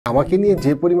আমাকে নিয়ে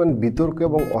যে পরিমাণ বিতর্ক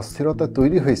এবং অস্থিরতা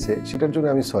তৈরি হয়েছে সেটার জন্য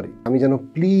আমি সরি। আমি যেন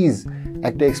প্লিজ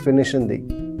একটা এক্সপ্লেনেশন দিই।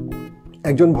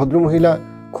 একজন ভদ্রমহিলা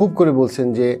খুব করে বলছেন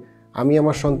যে আমি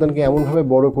আমার সন্তানকে এমনভাবে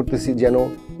বড় করতেছি যেন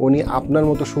উনি আপনার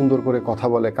মতো সুন্দর করে কথা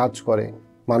বলে, কাজ করে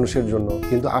মানুষের জন্য,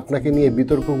 কিন্তু আপনাকে নিয়ে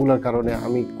বিতর্কগুলোর কারণে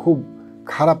আমি খুব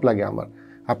খারাপ লাগে আমার।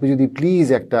 আপনি যদি প্লিজ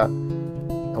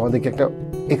আমাদেরকে একটা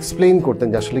এক্সপ্লেইন করতেন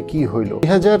যে আসলে কি হইল।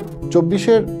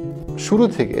 2024-এর শুরু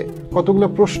থেকে কতগুলো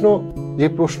প্রশ্ন, যে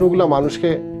প্রশ্নগুলো মানুষকে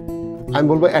আমি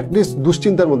বলবো অ্যাটলিস্ট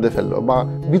দুশ্চিন্তার মধ্যে ফেললো বা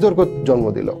বিতর্ক জন্ম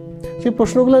দিল, সেই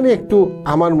প্রশ্নগুলো নিয়ে একটু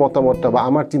আমার মতামতটা বা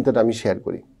আমার চিন্তাটা আমি শেয়ার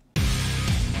করি।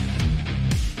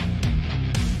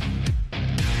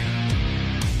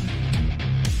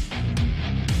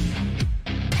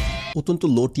 অত্যন্ত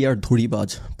লো টিয়ার ধড়িবাজ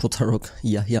প্রতারক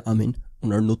ইয়াহিয়া আমিন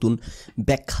ওনার নতুন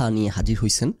ব্যাখ্যা নিয়ে হাজির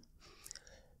হয়েছেন।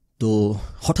 তো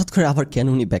হঠাৎ করে আবার কেন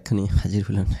উনি ব্যাখ্যা নিয়ে হাজির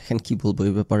হলেন, এখন কি বলবো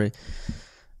এই ব্যাপারে?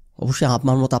 অবশ্যই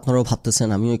আমার মতো আপনারাও ভাবতেছেন,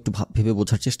 আমিও একটু ভেবে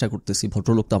বোঝার চেষ্টা করতেছি।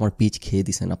 ভদ্রলোক তো আমার পেজ খেয়ে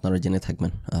দিয়েছেন, আপনারা জেনে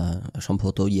থাকবেন।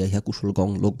 সম্ভবত ইয়াহিয়া কুশলগং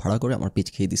লোক ভাড়া করে আমার পেজ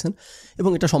খেয়ে দিয়েছেন,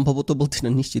 এবং এটা সম্ভবত বলতে না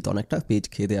নিশ্চিত অনেকটা পেজ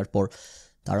খেয়ে দেওয়ার পর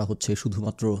তারা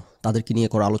শুধুমাত্র তাদেরকে নিয়ে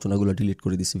করা আলোচনাগুলো ডিলিট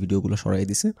করে দিছে, ভিডিওগুলো সরাই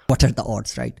দিছে। What are the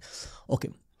ods, right? ওকে।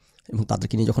 এবং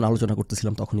তাদেরকে নিয়ে যখন আলোচনা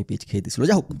করতেছিলাম তখনই পেজ খেয়ে দিয়েছিল।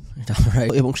 যাই হোক, এটা আমরা,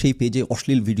 এবং সেই পেজে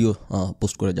অশ্লীল ভিডিও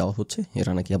পোস্ট করে যাওয়া হচ্ছে।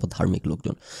 এরা নাকি আবার ধার্মিক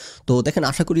লোকজন। তো দেখেন,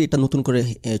 আশা করি এটা নতুন করে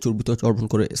চর্বণ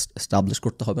করে এস্টাবলিশ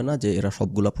করতে হবে না যে এরা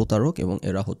সবগুলা প্রতারক এবং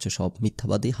এরা সব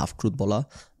মিথ্যাবাদী, হাফ ট্রুথ বলা,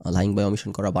 লাইং বাই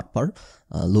অমিশন করা বাটপার,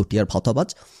 লোটিয়ার ভাওতাবাজ।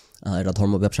 এরা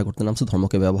ধর্ম ব্যবসা করতে নামছে,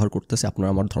 ধর্মকে ব্যবহার করতেছে, আপনার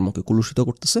আমার ধর্মকে কলুষিত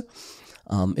করতেছে।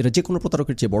 এরা যে কোনো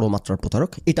প্রতারকের চেয়ে বড় মাত্রার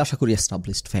প্রতারক, এটা আশা করি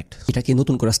এস্টাবলিশড ফ্যাক্ট। এটাকে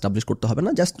নতুন করে এস্টাবলিশ করতে হবে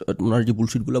না। জাস্ট ওনার যে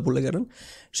বুলশিটগুলো বলে গেলেন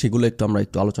সেগুলো আমরা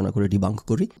একটু আলোচনা করে ডিবাঙ্ক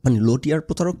করি। মানে লোটিয়ার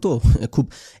প্রতারক তো খুব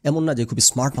এমন না যে খুব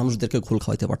স্মার্ট মানুষদেরকে ঘোল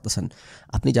খাওয়াইতে পারতেছেন।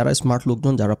 আপনি যারা স্মার্ট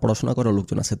লোকজন, যারা পড়াশোনা করা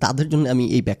লোকজন আছে, তাদের জন্য আমি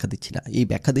এই ব্যাখ্যা দিচ্ছি না। এই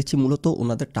ব্যাখ্যা দিচ্ছি মূলত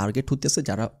ওনাদের টার্গেট হইতেছে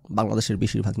যারা বাংলাদেশের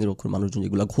বেশিরভাগ নিরক্ষর মানুষজন,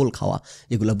 যেগুলো ঘোল খাওয়া,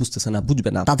 এগুলো বুঝতেছে না,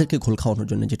 বুঝবে না, তাদেরকে ঘোল খাওয়ানোর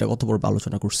জন্য, যেটা গত পর্বে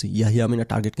আলোচনা করছি। ইয়াহিয়া আমিনের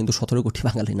টার্গেট কিন্তু 17 কোটি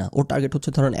বাঙালি না। ওর টার্গেট হচ্ছে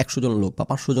ধরেন 100 জন লোক বা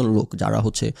 500 জন লোক যারা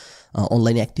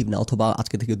অনলাইনে অ্যাক্টিভ না, অথবা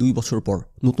আজকে থেকে 2 বছর পর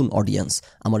নতুন অডিয়েন্স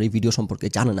আমার এই ভিডিও সম্পর্কে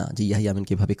জানে না যে ইয়াহিয়া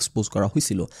আমিনকে এভাবে এক্সপোজ করা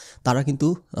হয়েছিল, তারা কিন্তু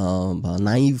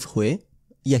নাইভ হয়ে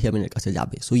ইয়াহিয়া আমিনের কাছে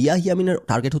যাবে। সো ইয়াহিয়া আমিনের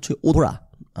টার্গেট হচ্ছে ওরা,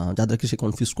 যাদেরকে সে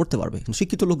কনফিউজ করতে পারবে। কিন্তু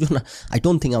শিক্ষিত লোকজন না, আই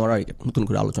ডোন্ট থিঙ্ক আমার নতুন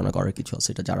করে আলোচনা করার কিছু আছে,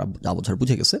 এটা যারা যা বোঝার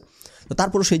বুঝে গেছে। তো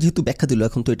তারপরে সে যেহেতু ব্যাখ্যা দিল,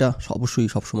 এখন তো এটা অবশ্যই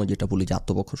সবসময় যেটা বলি যে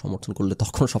আত্মপক্ষ সমর্থন করলে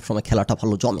তখন সবসময় খেলাটা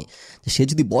ভালো জমে। যে সে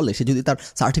যদি বলে, সে যদি তার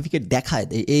সার্টিফিকেট দেখায়,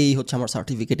 এই হচ্ছে আমার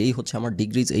সার্টিফিকেট, এই হচ্ছে আমার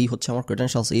ডিগ্রিজ, এই হচ্ছে আমার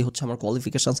ক্রেডেনশিয়ালস, এই হচ্ছে আমার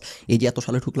কোয়ালিফিকেশনস, এই যে এত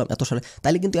সালে ঢুকলাম, এত সালে,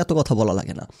 তাইলে কিন্তু এত কথা বলা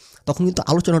লাগে না। তখন কিন্তু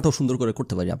আলোচনাটাও সুন্দর করে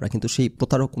করতে পারি আমরা। কিন্তু সেই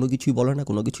প্রতারক কোনো কিছুই বলে না,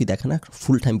 কোনো কিছুই দেখে না,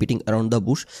 full time beating around the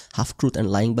Bush, half truth and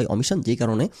lying by omission, যেই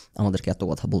কারণে আমাদেরকে এত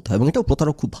কথা বলতে হয়। এবং এটাও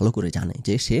প্রতারক খুব ভালো করে জানে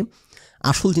যে সে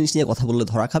আসল জিনিস নিয়ে কথা বললে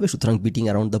ধরা খাবে, সুতরাং বিটিং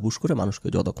অ্যারাউন্ড দ্য বুশ করে মানুষকে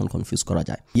যতক্ষণ কনফিউজ করা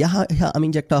যায়। ইয়াহিয়া আমিন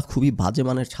যে একটা খুবই বাজে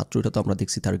মানের ছাত্র, এটা তো আমরা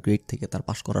দেখছি তার গ্রেড থেকে, তার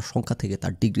পাশ করার সংখ্যা থেকে,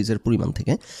 তার ডিগ্রিজের পরিমাণ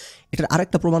থেকে। এটার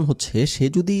আরেকটা প্রমাণ হচ্ছে, সে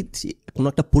যদি কোনো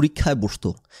একটা পরীক্ষায় বসতো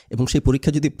এবং সেই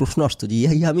পরীক্ষা যদি প্রশ্ন আসতো যে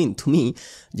ইয়াহিয়া আমিন, তুমি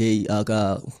যে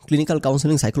ক্লিনিক্যাল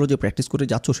কাউন্সেলিং সাইকোলজি প্র্যাকটিস করে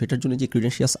যাচ্ছ, সেটার জন্য যে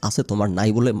ক্রিডেন্সিয়ালস আছে তোমার নাই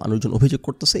বলে মানুষজন অভিযোগ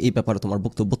করতেছে, এই ব্যাপারে তোমার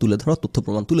বক্তব্য তুলে ধরো, তথ্য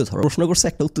প্রমাণ তুলে ধরো। প্রশ্ন করছে,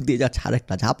 একটা উত্তর দিয়ে যাচ্ছে, আর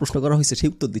একটা যা প্রশ্ন করা হয়েছে সেই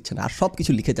উত্তর দিচ্ছে না, আর সব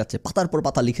কিছু লিখে যাচ্ছে, পাতার পর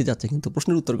পাতা লিখে যাচ্ছে, কিন্তু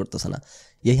প্রশ্নের উত্তর করতেছে না।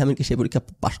 ইয়াহিয়া আমিন কি সেই পরীক্ষা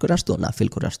পাশ করে আসতো? না, ফেল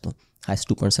করে আসতো। হাইস্ট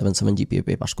 2.77 জিপিএ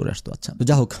পেয়ে পাশ করে আসতো। আচ্ছা, তো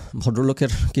যা হোক,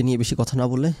 ভদ্রলোকেরকে নিয়ে বেশি কথা না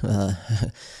বলে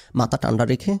মাথা ঠান্ডা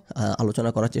রেখে আলোচনা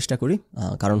করার চেষ্টা করি।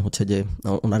 কারণ হচ্ছে যে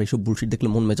ওনার এইসব বুলশিট দেখলে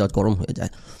মন মেজাজ গরম হয়ে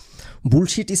যায়।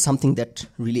 Bullshit is something that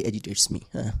really এজিটেটস me.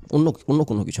 হ্যাঁ, অন্য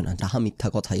কোনো কিছু না। যাহা মিথ্যা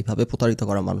কথা, এইভাবে প্রতারিত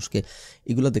করা মানুষকে,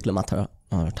 এগুলো দেখলে মাথা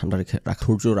ঠান্ডা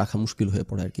রাখা মুশকিল হয়ে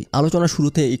পড়ে আর কি। আলোচনার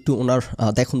শুরুতে একটু ওনার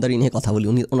দেখনদারি নিয়ে কথা বলি।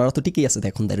 ওনারা তো ঠিকই আছে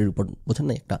দেখনদারির উপর, বোঝেন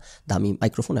না? একটা দামি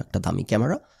মাইক্রোফোন, একটা দামি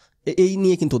ক্যামেরা, এই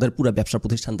নিয়ে কিন্তু ওদের পুরো ব্যবসা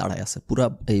প্রতিষ্ঠান দাঁড়ায় আছে। পুরো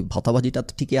এই ভাতাবাজিটা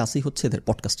ঠিকই আসেই হচ্ছে এদের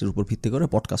পডকাস্টের উপর ভিত্তি করে,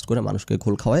 পডকাস্ট করে মানুষকে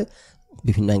ঘোল খাওয়ায়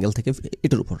বিভিন্ন অ্যাঙ্গেল থেকে,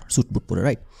 এটার উপর সুটবুট পরে,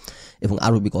 রাইট? এবং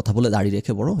আরবি কথা বলে, দাড়ি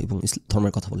রেখে বড়, এবং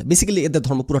ধর্মের কথা বলে। বেসিক্যালি এদের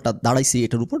ধর্ম পুরোটা দাঁড়াইছে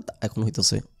এটার উপর। এখন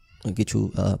হইতেছে কিছু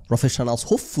প্রফেশনালস,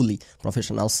 হোপফুলি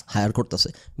প্রফেশনালস হায়ার করতেছে,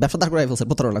 ব্যবসা দাঁড় করে ফেলছে,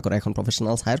 প্রতারণা করে, এখন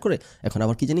প্রফেশনালস হায়ার করে, এখন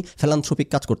আবার কি জানি ফিলান্থ্রপিক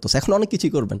কাজ করতেছে। এখন অনেক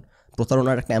কিছুই করবেন,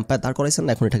 প্রতারণার একটা এম্পায়ার দাঁড় করাইছেন,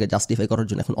 এখন এটাকে জাস্টিফাই করার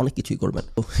জন্য এখন অনেক কিছুই করবেন।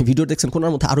 তো ভিডিও দেখছেন,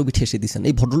 কোনার মধ্যে আরবি ঠেসে দিচ্ছেন।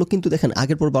 এই ভদ্রলোক কিন্তু দেখেন,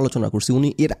 আগের পর্বে আলোচনা করছি, উনি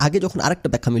এর আগে যখন আরেকটা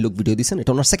ব্যাখ্যামূলক ভিডিও দিচ্ছেন,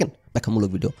 এটা ওনার সেকেন্ড ব্যাখ্যামূলক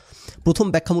ভিডিও। প্রথম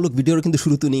ব্যাখ্যামূলক ভিডিওর কিন্তু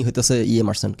শুরুতে উনি হইতেছে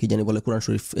মারছেন, কি জানি বলে, কোরআন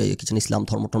শরীফ, কিছু ইসলাম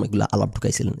ধর্ম টর্ম এগুলো আলাপ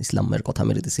ঢুকাইছিলেন, ইসলামের কথা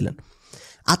মেরে দিয়েছিলেন।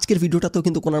 আজকের ভিডিওটাতেও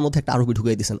কিন্তু কোনার মধ্যে একটা আরবি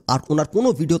ঢুকাই দিয়েছেন। আর ওনার কোনো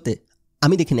ভিডিওতে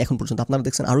আমি দেখিনি এখন পর্যন্ত, আপনারা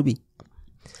দেখছেন আরবি,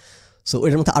 সো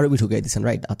এটার মধ্যে আরবি ঢুকাই দিয়েছেন,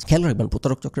 রাইট? আচ্ছা, খেয়াল রাখবেন,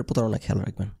 প্রতারক চক্রের প্রতারণা খেয়াল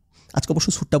রাখবেন। আজকে অবশ্য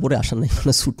স্যুটটা পরে আসেন নাই,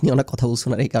 মানে স্যুট নিয়ে অনেক কথা বলছেন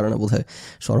আর এই কারণে বোধ হয়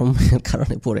শরমের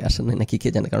কারণে পরে আসেন নাই নাকি কে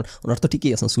জানে, কারণ ওনার তো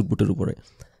ঠিকই আছেন স্যুট বুটের উপরে,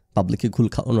 পাবলিককে ঘুল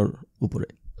খাওয়ানোর উপরে।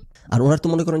 আর ওনার তো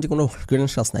মনে করেন যে কোনো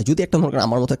ক্রেডেনশিয়ালস নাই। যদি একটা মনে করেন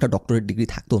আমার মতো একটা ডক্টরেট ডিগ্রি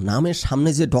থাকতো, নামের সামনে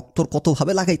যে ডক্টর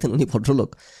কতভাবে লাগাইতেন উনি ভদ্রলোক,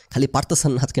 খালি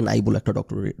পারতেছেন আজকে নাই বলে একটা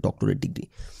ডক্টরেট ডিগ্রি।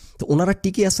 তো ওনারা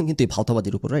টিকে আসছেন কিন্তু এই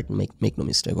ভাওতাবাজির উপর, রাইট, মেক নো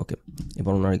মিস্টেক, ওকে।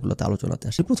 এবার ওনারা এগুলোতে আলোচনাতে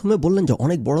আসে। প্রথমে বললেন যে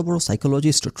অনেক বড় বড়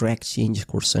সাইকোলজিস্ট ট্র্যাক চেঞ্জ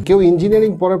করছেন। কেউ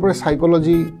ইঞ্জিনিয়ারিং পড়ার পরে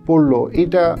সাইকোলজি পড়লো,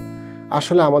 এটা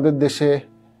আসলে আমাদের দেশে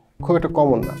খুব একটা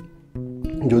কমন না।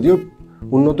 যদিও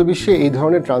উন্নত বিশ্বে এই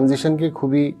ধরনের ট্রানজিশনকে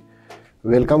খুবই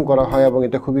ওয়েলকাম করা হয় এবং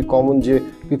এটা খুবই কমন যে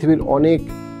পৃথিবীর অনেক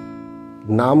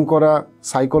নাম করা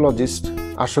সাইকোলজিস্ট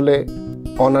আসলে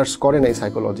অনার্স করে নাই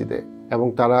সাইকোলজিতে, এবং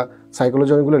তারা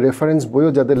সাইকোলজি অনেকগুলো রেফারেন্স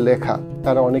বইও যাদের লেখা,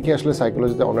 তারা অনেকেই আসলে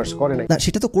সাইকোলজিতে অনার্স করে নাই। না,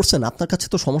 সেটা তো করছেন। আপনার কাছে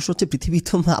তো সমস্যা হচ্ছে পৃথিবী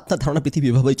তো, আপনার ধারণা পৃথিবী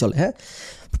এভাবেই চলে। হ্যাঁ,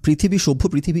 পৃথিবী সভ্য,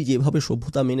 পৃথিবী যেভাবে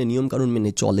সভ্যতা মেনে নিয়মকানুন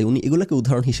মেনে চলে, উনি এগুলোকে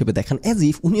উদাহরণ হিসেবে দেখান অ্যাজ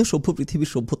ইফ উনিও সভ্য, পৃথিবীর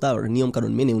সভ্যতার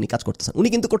নিয়মকানুন মেনে উনি কাজ করতেছেন। উনি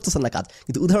কিন্তু করতেছেন না কাজ,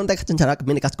 কিন্তু উদাহরণ দেখাচ্ছেন যারা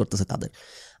মেনে কাজ করতেছে তাদের।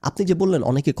 আপনি যে বললেন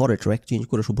অনেকে করে ট্র্যাক চেঞ্জ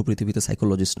করে সভ্য পৃথিবীতে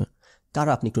সাইকোলজিস্ট,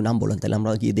 কারা আপনি একটু নাম বলেন, তাহলে আমরা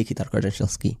গিয়ে দেখি তার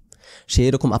ক্রেডেনশিয়ালস কি। সে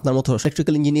এরকম আপনার মতো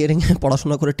ইলেকট্রিক্যাল ইঞ্জিনিয়ারিং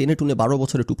পড়াশোনা করে টেনে টুনে 12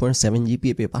 বছরে 2.7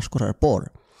 GPA পেয়ে পাশ করার পর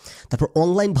তারপর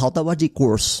online ভাওতাবাজি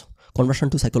course, conversion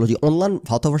two psychology, online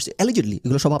ভাওতাবাজি অ্যালিজেডলি,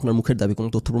 এগুলো সব আপনার মুখের দাবি, কোনো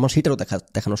তথ্য প্রমাণ সেটারও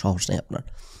দেখানো সাহস নেই আপনার।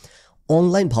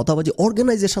 অনলাইন ভাওতাবাজি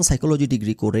অর্গানাইজেশন সাইকোলজি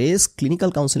ডিগ্রি করে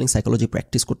ক্লিনিক্যাল কাউন্সেলিং সাইকোলজি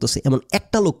প্র্যাকটিস করতেছে এমন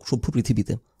একটা লোক সভ্য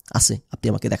পৃথিবীতে আছে? আপনি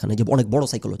আমাকে দেখান যে অনেক বড়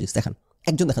সাইকোলজিস্ট দেখান,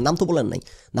 একজন দেখান। নাম তো বলেন নাই,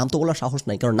 নাম তো বলার সাহস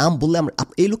নাই, কারণ নাম বললে আমরা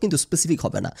এই লোক কিন্তু স্পেসিফিক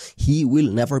হবে না। He will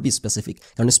never be specific,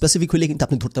 কারণ স্পেসিফিক হইলে কিন্তু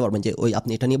আপনি ধরতে পারবেন যে ওই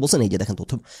আপনি এটা নিয়ে বলছেন, এই যে দেখেন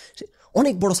তথ্য।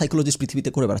 অনেক বড় সাইকোলজিস্ট পৃথিবীতে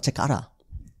করে বেড়াচ্ছে, কারা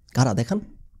কারা দেখান?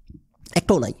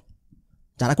 একটাও নাই।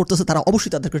 যারা করতেছে তারা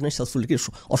অবশ্যই তাদের ক্রেডেনশিয়ালস কি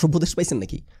অসভ্য দেশ পাইছেন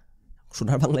নাকি?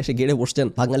 সোনার বাংলা এসে গেড়ে বসছেন,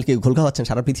 বাঙালিকে ঘোল খাওয়াচ্ছেন,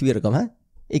 সারা পৃথিবী এরকম। হ্যাঁ,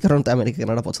 এই কারণে তো আমেরিকা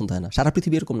কানাডা পছন্দ হয় না। সারা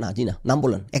পৃথিবী এরকম না। জি না, নাম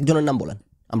বলেন, একজনের নাম বলেন,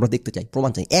 আমরা দেখতে চাই,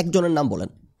 প্রমাণ চাই, একজনের নাম বলেন।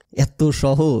 এত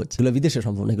সহজ, এগুলো বিদেশে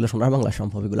সম্ভব না, এগুলো সোনার বাংলায়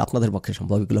সম্ভব, এগুলো আপনাদের পক্ষে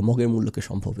সম্ভব, এগুলো মগের মূল্যকে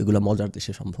সম্ভব, এগুলো মজার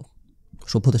দেশে সম্ভব,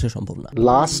 সভ্য দেশে সম্ভব না।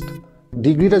 লাস্ট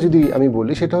ডিগ্রিটা যদি আমি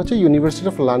বলি, সেটা হচ্ছে ইউনিভার্সিটি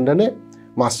অফ লন্ডনে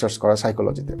মাস্টার্স করা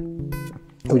সাইকোলজিতে।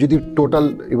 আমি যদি টোটাল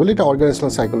বলি, এটা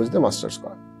অর্গানাইজেশনাল সাইকোলজিতে মাস্টার্স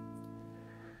করা।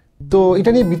 তো এটা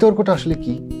নিয়ে বিতর্কটা আসলে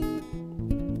কি,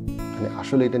 মানে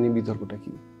আসলে এটা নিয়ে বিতর্কটা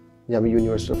কি যে আমি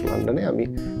ইউনিভার্সিটি অফ লন্ডনে আমি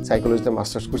সাইকোলজিতে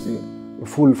মাস্টার্স করছি,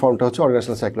 ফুল ফর্মটা হচ্ছে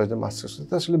অর্গানাইজেশনাল সাইকোলজিতে মাস্টার্স,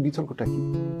 আসলে বিতর্কটা কি,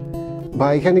 বা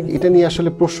এখানে এটা নিয়ে আসলে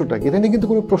প্রশ্নটা কি? এটা নিয়ে কিন্তু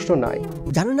কোনো প্রশ্ন নাই।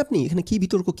 জানেন আপনি এখানে কি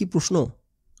বিতর্ক, কি প্রশ্ন?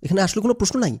 এখানে আসলে কোনো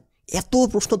প্রশ্ন নাই। এত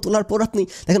প্রশ্ন তোলার পর আপনি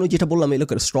দেখেন, ওই যেটা বললাম এই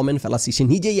লোকের স্ট্রম্যান ফ্যালাসি, সে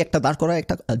নিজেই একটা দাঁড় করা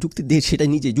একটা যুক্তি দিয়ে সেটা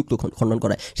নিজেই যুক্ত খণ্ডন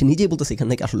করায়। সে নিজেই বলতেছে এখান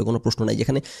থেকে আসলে কোনো প্রশ্ন নাই,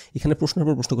 এখানে প্রশ্নের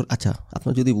পর প্রশ্ন করে। আচ্ছা,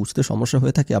 আপনার যদি বুঝতে সমস্যা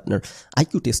হয়ে থাকে, আপনার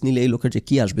আইকিউ টেস্ট নিলে এই লোকের যে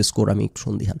কী আসবে স্কোর, আমি একটু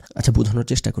সন্দিহান। আচ্ছা, বোঝানোর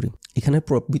চেষ্টা করি। এখানে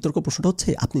বিতর্ক প্রশ্নটা হচ্ছে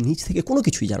আপনি নিজ থেকে কোনো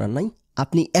কিছুই জানান নাই,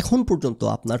 আপনি এখন পর্যন্ত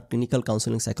আপনার ক্লিনিক্যাল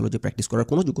কাউন্সেলিং সাইকোলজি প্র্যাকটিস করার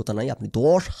কোনো যোগ্যতা নাই। আপনি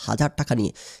 10,000 টাকা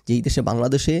নিয়ে, যে এই দেশে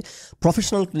বাংলাদেশে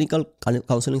প্রফেশনাল ক্লিনিক্যাল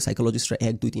কাউন্সেলিং সাইকোলজিস্টরা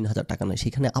 1, 2, 3 হাজার টাকা নেয়,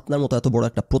 সেখানে আপনার মতো এত বড়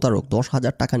একটা প্রতারক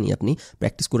 10,000 টাকা নিয়ে আপনি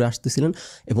প্র্যাকটিস করে আসতেছিলেন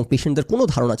এবং পেশেন্টদের কোনো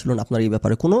ধারণা ছিল না, আপনার এই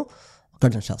ব্যাপারে কোনো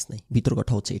ক্রেডেনশিয়ালস নেই।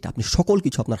 বিতর্কটা হচ্ছে এটা, আপনি সকল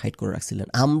কিছু আপনার হাইড করে রাখছিলেন।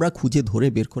 আমরা খুঁজে ধরে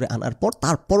বের করে আনার পর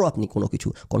তারপরও আপনি কোনো কিছু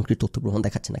কনক্রিট তথ্য প্রমাণ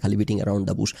দেখাচ্ছেন না, খালি বিটিং অ্যারাউন্ড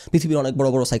দ্য বুশ। পৃথিবীর অনেক বড়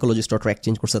বড় সাইকোলজিস্টরা ট্র্যাক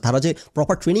চেঞ্জ করছে, তারা যে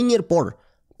প্রপার ট্রেনিংয়ের পর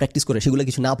প্র্যাকটিস করে সেগুলো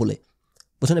কিছু না বলে।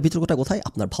 বোঝেন না বিতর্কটা কোথায়?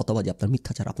 আপনার ভাওতাবাজি, আপনার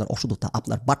মিথ্যাচার, আপনার অশুদ্ধতা,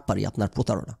 আপনার বাটপারি, আপনার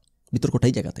প্রতারণা। বিতর্কটা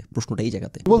এই জায়গাতে, প্রশ্নটা এই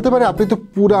জায়গাতে। বলতে পারে আপনি তো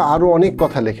পুরা আরো অনেক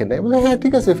কথা লেখেন, বলে হ্যাঁ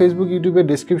ঠিক আছে, ফেসবুক ইউটিউবের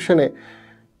ডেসক্রিপশনে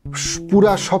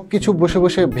পুরা সব কিছু বসে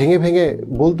বসে ভেঙে ভেঙে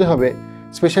বলতে হবে,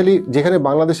 স্পেশালি যেখানে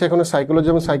বাংলাদেশে এখনো সাইকোলজি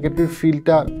এবং সাইকিয়াট্রির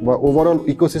ফিল্ডটা বা ওভারঅল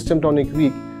ইকোসিস্টেমটা অনেক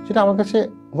উইক। সেটা আমার কাছে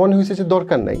মনে হয়েছে যে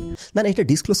দরকার নাই। না, এটা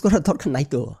ডিসক্লোজ করার দরকার নাই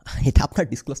তো, এটা আপনার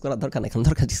ডিসক্লোজ করার দরকার নাই। এখন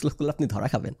দরকার ডিসক্লোজ করলে আপনি ধরা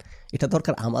খাবেন। এটা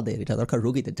দরকার আমাদের, এটা দরকার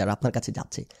রোগীদের যারা আপনার কাছে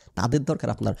যাচ্ছে, তাদের দরকার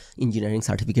আপনার ইঞ্জিনিয়ারিং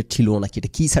সার্টিফিকেট ছিল নাকি, এটা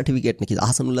কী সার্টিফিকেট নাকি,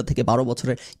 আহসানুল্লাহ থেকে 12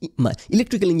 বছরের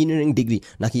ইলেকট্রিক্যাল ইঞ্জিনিয়ারিং ডিগ্রি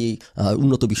নাকি,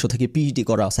 উন্নত বিশ্ব থেকে পিএইচডি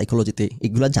করা সাইকোলজিতে,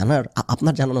 এগুলো জানার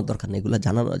আপনার জানানোর দরকার নেই, এগুলো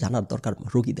জানার দরকার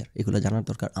রোগীদের, এগুলো জানার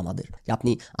দরকার আমাদের। যে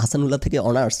আপনি আহসানুল্লাহ থেকে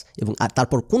অনার্স এবং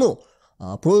তারপর কোনো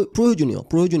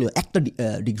প্রয়োজনীয় একটা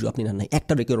ডিগ্রি আপনি নেন নাই,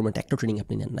 একটা রিকোয়ারমেন্ট, একটা ট্রেনিং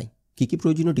আপনি নেন নাই। কী কী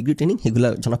প্রয়োজনীয় ডিগ্রি ট্রেনিং, এগুলো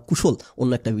জনাব কুশল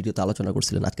অন্য একটা ভিডিওতে আলোচনা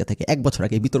করছিলেন আজকে থেকে 1 বছর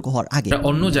আগে, বিতর্ক হওয়ার আগে।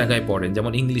 অন্য জায়গায় পড়েন,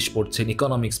 যেমন ইংলিশ পড়ছেন,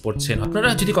 ইকোনমিক্স পড়ছেন, আপনারা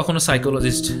যদি কখনো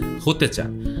সাইকোলজিস্ট হতে চান,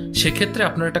 সেক্ষেত্রে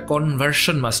আপনারা একটা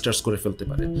কনভার্সন মাস্টার্স করে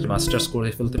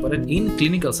ফেলতে পারেন ইন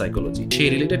ক্লিনিক্যাল সাইকোলজি। সেই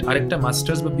রিলেটেড আরেকটা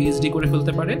মাস্টার্স বা পিএইচডি করে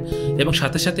ফেলতে পারেন, এবং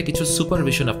সাথে সাথে কিছু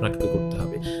সুপারভিশন আপনাকে করতে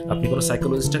হবে। আপনি কোনো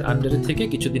সাইকোলজিস্টের আন্ডারে থেকে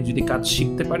কিছুদিন যদি কাজ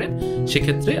শিখতে পারেন,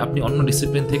 সেক্ষেত্রে আপনি অন্য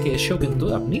ডিসিপ্লিন থেকে এসেও কিন্তু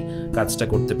আপনি কাজটা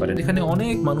করতে পারেন। এখানে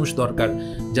অনেক মানুষ দরকার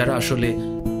যারা আসলে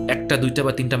একটা 2টা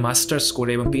বা 3টা মাস্টার্স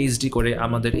করে এবং পিএইচডি করে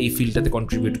আমাদের এই ফিল্ডটাতে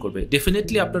কন্ট্রিবিউট করবে।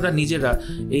 ডেফিনেটলি আপনারা নিজেরা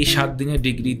এই 7 দিনের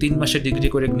ডিগ্রি 3 মাসের ডিগ্রি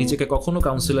করে নিজেকে কখনো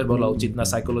কাউন্সিলর বলা উচিত না,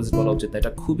 সাইকোলজিস্ট বলা উচিত না,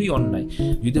 এটা খুবই অন্যায়।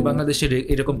 যদি বাংলাদেশে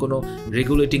এরকম কোনো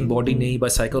রেগুলেটিং বডি নেই বা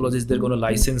সাইকোলজিস্টদের কোনো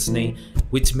লাইসেন্স নেই,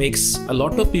 which makes a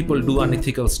lot of people do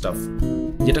unethical staff,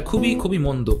 যেটা খুবই খুবই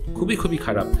মন্দ, খুবই খুবই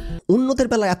খারাপ। উন্নতের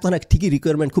বেলায় আপনারা ঠিকই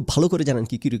রিকোয়ারমেন্ট খুব ভালো করে জানেন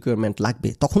কী কী রিকোয়ারমেন্ট লাগবে,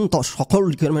 তখন তো সকল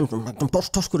রিকোয়ারমেন্ট একদম টস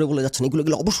টস করে বলে যাচ্ছেন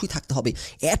এগুলো অবশ্যই থাকতে হবে,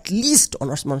 অ্যাটলিস্ট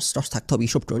অনার্স মাস্টার্স থাকতে হবে,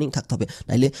 এইসব ট্রেনিং থাকতে হবে,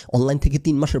 নাইলে অনলাইন থেকে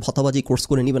 3 মাসের ভাতাবাজি কোর্স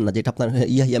করে নেবেন না, যেটা আপনার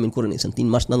ইয়াহিয়া আমিন করে নিয়েছেন 3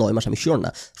 মাস না 9 মাস, আমি শিওর না,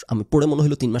 আমি পড়ে মনে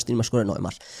হলো 3 মাস করে 9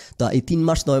 মাস। তো এই 3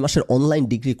 মাস 9 মাসের অনলাইন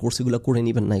ডিগ্রি কোর্স এগুলো করে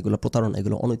নেবেন না, এগুলো প্রতারণা,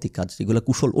 এগুলো অনৈতিক কাজ, এগুলো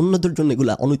কুশল অন্যদের জন্য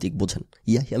এগুলো অনৈতিক বোঝেন।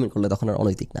 ইয়াহিয়া আমিন করলে তখন আর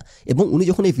অনৈতিক না। এবং উনি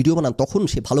যখন এই ভিডিও বানান তখন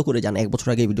সে ভালো করে জানে, 1 বছর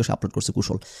আগে এই ভিডিও সে আপলোড করছে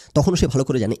কুশল, তখন সে ভালো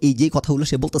করে জানে এই যে কথাগুলো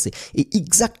সে বলতেছে এই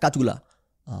এক্সাক্ট কাজগুলা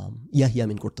ইয়াহিয়া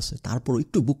আমিন করতেছে, তারপর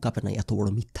একটু বুক কাঁপে নাই এত বড়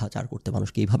মিথ্যাচার করতে,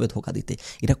 মানুষকে এইভাবে ধোকা দিতে।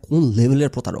 এটা কোন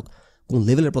লেভেলের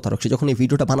প্রতারক, সে যখন এই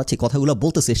ভিডিওটা বানাচ্ছে কথাগুলো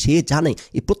বলতেছে, সে জানে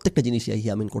এই প্রত্যেকটা জিনিস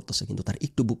ইয়াহিয়া আমিন করতেছে, কিন্তু তার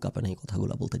একটু বুক কাঁপে না এই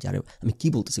কথাগুলো বলতে, যে আরে আমি কি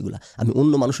বলতেছি এগুলা, আমি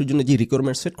অন্য মানুষের জন্য যে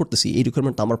রিকোয়ারমেন্ট সেট করতেছি এই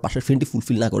রিকোয়ারমেন্ট আমার পাশের ফ্রেন্ডই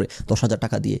ফুলফিল না করে 10,000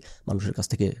 টাকা দিয়ে মানুষের কাছ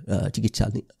থেকে চিকিৎসা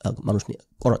মানুষ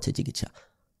করাচ্ছে চিকিৎসা।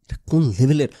 কোন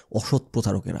লেভেলের অসৎ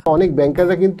প্রতারকেরা। অনেক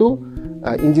ব্যাংকাররা কিন্তু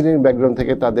ইঞ্জিনিয়ারিং ব্যাকগ্রাউন্ড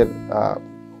থেকে তাদের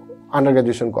আন্ডার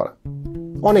গ্রাজুয়েশন করা,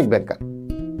 অনেক ব্যাংকার।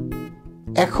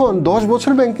 এখন 10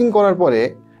 বছর ব্যাংকিং করার পরে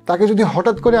তাকে যদি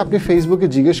হঠাৎ করে আপনি ফেসবুকে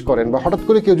জিজ্ঞেস করেন বা হঠাৎ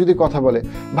করে কেউ যদি কথা বলে,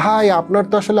 ভাই আপনার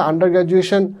তো আসলে আন্ডার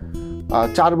গ্রাজুয়েশন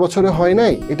 4 বছরে হয়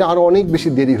নাই, এটা আরো অনেক বেশি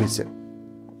দেরি হয়েছে,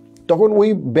 তখন ওই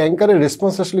ব্যাংকারের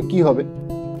রেসপন্স আসলে কি হবে?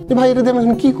 ভাই এটা দিয়ে আমি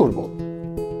এখন কি করব,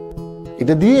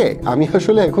 এটা দিয়ে আমি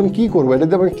আসলে এখন কি করবো, এটা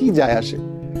দিয়ে আমার কি যায় আসে?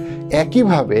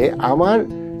 একইভাবে আমার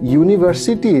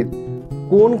ইউনিভার্সিটির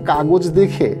কোন কাগজ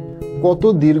দেখে কত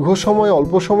দীর্ঘ সময়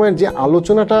অল্প সময়ের যে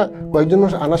আলোচনাটা কয়েকজন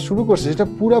মানুষ আনা শুরু করছে, সেটা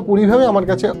পুরাপুরিভাবে আমার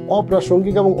কাছে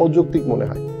অপ্রাসঙ্গিক এবং অযৌক্তিক মনে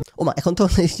হয়। ওমা এখন তো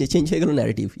চেঞ্জ হয়ে গেল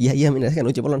ন্যারেটিভ। ইয়াহিয়া আমিন কেন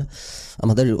যে বলো না,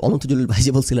 আমাদের অনন্ত জলিল ভাই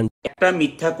যে বলছিলেন একটা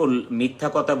মিথ্যা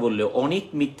কথা বললে অনেক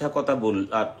মিথ্যা কথা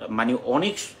মানে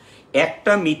অনেক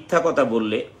একটা মিথ্যা কথা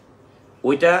বললে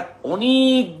ওইটা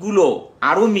অনেকগুলো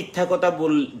আরো মিথ্যা কথা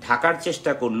ঢাকার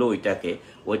চেষ্টা করলো,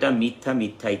 ওইটা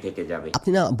মিথ্যাই থেকে যাবে। আপনি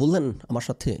না বললেন আমার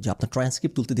সাথে যে আপনার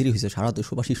ট্রান্সক্রিপ্ট তুলতে দেরি হয়েছে, সারা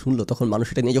দেশবাসী শুনলো, তখন মানুষ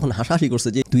এটা নিয়ে যখন হাসাহাসি করছে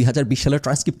যে 2020 সালের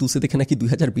ট্রান্সক্রিপ্ট তুলছে দেখে নাকি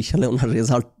 2020 সালে ওনার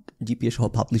রেজাল্ট জিপিএ সহ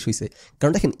পাবলিশ হয়েছে।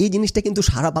 কারণ দেখেন এই জিনিসটা কিন্তু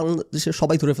সারা বাংলাদেশের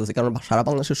সবাই ধরে ফেলছে, কারণ সারা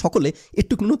বাংলাদেশের সকলে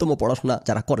একটু ন্যূনতম পড়াশোনা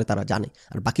যারা করে তারা জানে,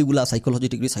 আর বাকিগুলা সাইকোলজি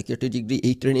ডিগ্রি, সাইকিয়াট্রি ডিগ্রি,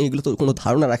 এই ট্রেনিং এগুলো তো কোনো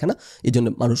ধারণা রাখে না, এই জন্য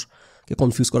মানুষকে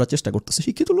কনফিউজ করার চেষ্টা করতেছে।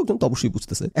 শিক্ষিত লোকজন তো অবশ্যই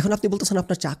বুঝতেছে। এখন আপনি বলতেছেন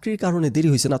আপনার চাকরির কারণে দেরি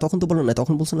হয়েছে না, তখন তো বলেন না,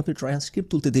 তখন বলছেন আপনি ট্রান্সক্রিপ্ট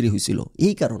তুলতে দেরি হয়েছিল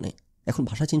এই কারণে। এখন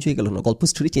ভাষা চেঞ্জ হয়ে গেল না, গল্প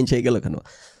স্টোরি চেঞ্জ হয়ে গেল কেন?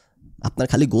 আপনার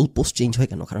খালি গোল পোস্ট চেঞ্জ হয়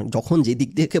কেন? কারণ যখন যে দিক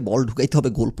থেকে বল ঢুকাইতে হবে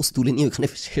গোল পোস্ট তুলে নিয়ে ওখানে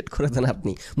সেট করে দেন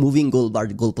আপনি। মুভিং গোল বা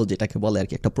গোল পোস্ট যেটাকে বলে আর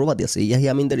কি, একটা প্রবাদী আছে।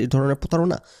 ইয়াহিয়া আমিনদের এই ধরনের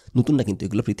প্রতারণা নতুন না, কিন্তু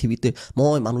এগুলো পৃথিবীতে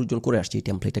মানুষজন করে আসছে এই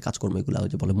টেমপ্লেটে কাজকর্ম, এগুলো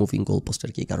যে বলে মুভিং গোল পোস্ট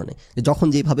আর কি। এই কারণে যখন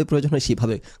যেভাবে প্রয়োজন হয়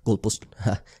সেভাবে গোল পোস্ট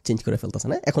চেঞ্জ করে ফেলতেছে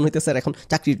না। এখন হইতেছে আর এখন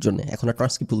চাকরির জন্য, এখন আর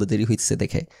ট্রান্সক্রিপ্ট তুলতে দেরি হইতেছে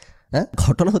দেখে। হ্যাঁ,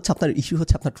 ঘটনা হচ্ছে আপনার ইস্যু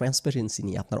হচ্ছে আপনার ট্রান্সপারেন্সি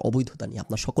নিয়ে, আপনার অবৈধতা নিয়ে,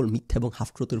 আপনার সকল মিথ্যা এবং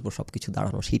হাফট্রুথের উপর সবকিছু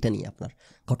দাঁড়ানো, সেইটা নিয়ে আপনার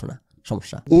ঘটনা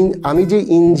সমস্যা। আমি যে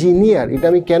ইঞ্জিনিয়ার এটা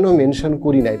আমি কেন মেনশন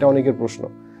করি না, এটা অনেকের প্রশ্ন।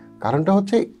 কারণটা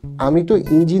হচ্ছে আমি তো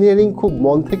ইঞ্জিনিয়ারিং খুব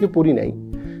মন থেকে পড়ি নাই,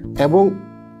 এবং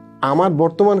আমার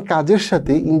বর্তমান কাজের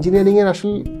সাথে ইঞ্জিনিয়ারিং এর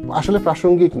আসলে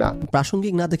প্রাসঙ্গিক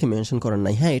না দেখে মেনশন করেন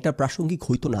নাই। হ্যাঁ, এটা প্রাসঙ্গিক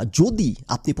হইতো না যদি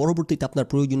আপনি পরবর্তীতে আপনার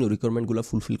প্রয়োজনীয় রিকোয়ারমেন্টগুলো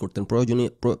ফুলফিল করতেন,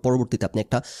 পরবর্তীতে আপনি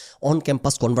একটা on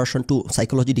campus conversion two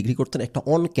psychology degree করতেন, একটা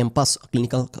on campus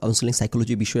clinical counselling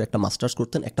psychology বিষয়ে একটা মাস্টার্স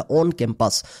করতেন, একটা অন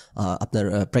ক্যাম্পাস আপনার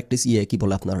প্র্যাকটিস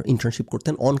আপনার ইন্টার্নশিপ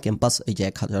করতেন, অন ক্যাম্পাস এই যে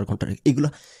 1000 ঘন্টার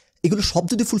এগুলো সব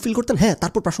যদি ফুলফিল করতেন, হ্যাঁ,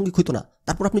 তারপর প্রাসঙ্গিক হইতো না।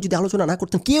 তারপর আপনি যদি আলোচনা না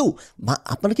করতেন, কেউ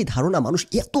আপনার কি ধারণা মানুষ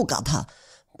এত গাধা,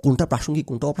 কোনটা প্রাসঙ্গিক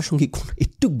কোনটা অপ্রাসঙ্গিক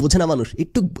একটু বোঝে না মানুষ।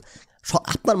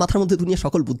 আপনার মাথার মধ্যে দুনিয়া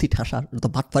সকল বুদ্ধি ঠাসার,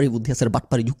 বাটপারি বুদ্ধি আছে,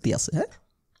 বাটপারি যুক্তি আছে।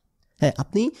 হ্যাঁ,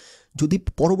 আপনি যদি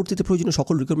পরবর্তীতে প্রয়োজনীয়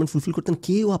সকল রিকোয়ারমেন্ট ফুলফিল করতেন,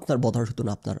 কেউ আপনার বদার হতো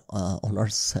না আপনার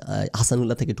অনার্স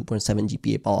হাসানুল্লাহ থেকে 2.7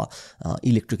 জিপিএ পাওয়া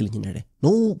electrical ইঞ্জিনিয়ারে।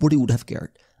 No body would have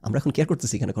cared. আমরা এখন কেয়ার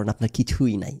করতেছি কেন? কারণ আপনার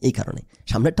কিছুই নাই, এই কারণে।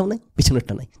 সামনেরটাও নাই,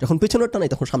 পেছনেরটা নাই। যখন পেছনেরটা নাই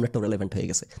তখন সামনেরটাও রেলেভেন্ট হয়ে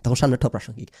গেছে, তখন সামনেরটাও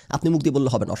প্রাসঙ্গিক। আপনি মুখ দিয়ে বললে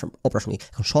হবে না অপ্রাসঙ্গিক,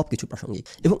 এখন সব কিছু প্রাসঙ্গিক।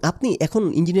 এবং আপনি এখন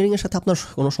ইঞ্জিনিয়ারিংয়ের সাথে আপনার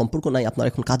কোনো সম্পর্ক নাই, আপনার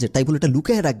এখন কাজের, তাই বলে এটা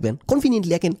লুকিয়ে রাখবেন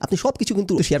কনফিডেন্টলি। আপনি সব কিছু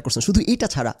কিন্তু শেয়ার করছেন, শুধু এইটা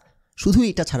ছাড়া শুধু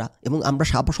এটা ছাড়া, এবং আমরা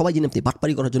সবাই জানি আপনি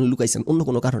বাটপারি করার জন্য লুকাইছেন, অন্য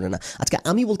কোনো কারণে না। আজকে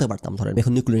আমি বলতে পারতাম, ধরেন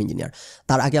এখন নিউক্লিয়ার ইঞ্জিনিয়ার,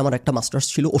 তার আগে আমার একটা মাস্টার্স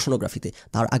ছিল ওশনোগ্রাফিতে,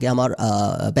 তার আগে আমার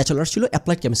ব্যাচেলার্স ছিল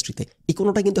অ্যাপ্লাইড কেমিস্ট্রিতে। এই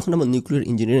কোনোটা কিন্তু এখন আমার নিউক্লিয়ার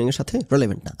ইঞ্জিনিয়ারিংয়ের সাথে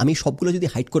রিলেভেন্ট না। আমি সবগুলো যদি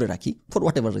হাইড করে রাখি ফর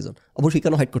হোয়াট এভার রিজন, অবশ্যই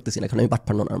কেন হাইড করতেছি না, এখন আমি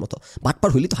বাটপার নোনার মতো, বাটপার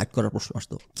হইলে তো হাইড করার প্রশ্ন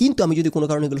আসতো। কিন্তু আমি যদি কোনো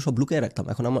কারণে এগুলো সব লুকিয়ে রাখতাম,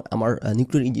 এখন আমার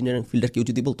নিউক্লিয়ার ইঞ্জিনিয়ারিং ফিল্ডের কেউ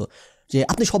যদি বলতো যে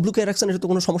আপনি সব লুকিয়ে রাখছেন, এটা তো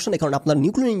কোনো সমস্যা নেই, কারণ আপনার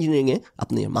নিউক্লিয়ার ইঞ্জিনিয়ারিংয়ে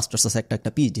আপনি মাস্টার্স আছে, একটা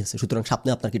পিএইচডি আছে, সুতরাং সামনে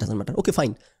আপনার কি doesn't matter, okay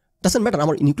fine, doesn't matter,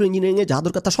 আমার নিউক্লিয়ার ইঞ্জিনিয়ারিংয়ে যা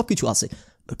দরকার তার সব কিছু আছে,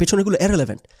 পেছনেগুলো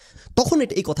ইররিলেভেন্ট। তখন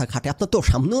এই কথা খাটে, আপনার তো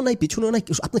সামনেও নাই পিছনেও নাই,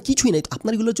 আপনার কিছুই নাই,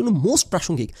 আপনার এগুলোর জন্য মোস্ট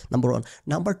প্রাসঙ্গিক, নাম্বার 1।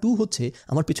 নাম্বার 2 হচ্ছে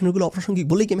আমার পেছনেগুলো অপ্রাসঙ্গিক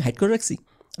বলেই কি আমি হাইড করে রাখছি?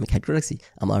 আমি হাইড করে রাখছি।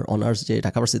 আমার অনার্স যে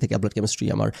ঢাকা ভার্সিটি থেকে অ্যাপ্লাইড কেমিস্ট্রি,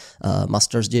 আমার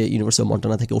মাস্টার্স যে ইউনিভার্সিটি অফ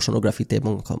মন্টানা থেকে ওশনোগ্রাফিতে,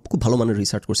 এবং খুব ভালো মানের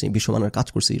রিসার্চ করছি, বিশ্বমানের কাজ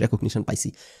করছি, রেকগনিশন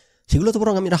পাইছি, সেগুলো তো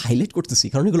বরং আমি এটা হাইলাইট করতেছি,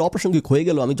 কারণ এগুলো অপ্রাসঙ্গিক হয়ে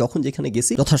গেল। আমি যখন যেখানে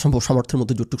গেছি যথাসম্ভব সামর্থ্যের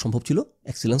মধ্যে যতটুকু সম্ভব ছিল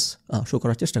এক্সিলেন্স শো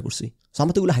করার চেষ্টা করছি। সো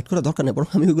আমার তো এগুলো হাইড করার দরকার নেই, বরং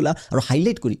আমি ওগুলো আরও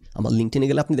হাইলাইট করি। আমার লিঙ্কডইনে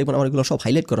গেলে আপনি দেখবেন আমার এগুলো সব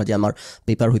হাইলাইট করা, যে আমার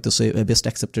পেপার হইতেছে বেস্ট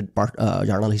অ্যাকসেপ্টেড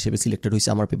জার্নাল হিসেবে সিলেক্টেড হয়েছে,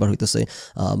 আমার পেপার হইতেছে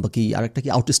বাকি আরেকটা কি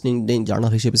আউটস্ট্যান্ডিং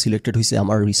জার্নাল হিসেবে সিলেক্টেড হয়েছে,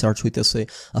 আমার রিসার্চ হইতেছে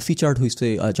ফিচার্ড হয়েছে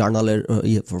জার্নালের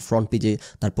ফ্রন্ট পেজে,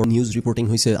 তারপর নিউজ রিপোর্টিং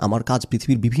হয়েছে। আমার কাজ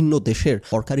পৃথিবীর বিভিন্ন দেশের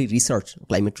সরকারি রিসার্চ,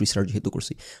 ক্লাইমেট রিসার্চ যেহেতু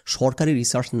করছি, সরকারি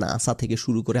রিসার্চ নাসা থেকে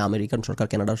শুরু করে আমেরিকান সরকার,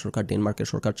 কানাডার সরকার, ডেনমার্কের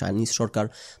সরকার, চাইনিজ সরকার,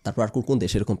 তারপর আর কোন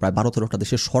দেশ, এরকম প্রায় 12-13টা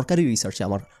দেশের সরকারি রিসার্চে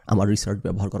আমার রিসার্চ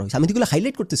ব্যবহার করা হয়েছে। আমি তো এগুলো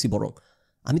হাইলাইট করতেছি, বরং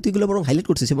হাইলাইট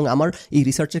করতেছি, এবং আমার এই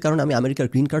রিসার্চের কারণে আমি আমেরিকার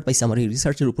গ্রিন কার্ড পাইছি, আমার এই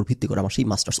রিসার্চের উপর ভিত্তি করে, আমার সেই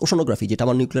মাস্টার্স ওশনোগ্রাফি, যেটা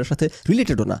আমার নিউক্লিয়ারের সাথে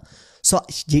রিলেটেডও না। সো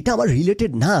যেটা আমার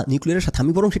রিলেটেড না নিউক্লিয়ারের সাথে,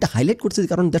 আমি বরং সেটা হাইলাইট করতেছি,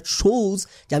 কারণ দ্যাট শোজ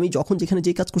যে আমি যখন যেখানে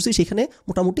যে কাজ করছি সেখানে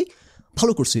মোটামুটি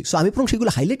ভালো করছি। সো আমি বরং সেগুলো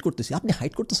হাইলাইট করতেছি। আপনি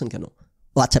হাইড করতেছেন কেন?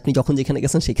 ও আচ্ছা, আপনি যখন যেখানে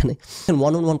গেছেন সেখানে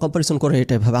ওয়ান কম্পারিজন করে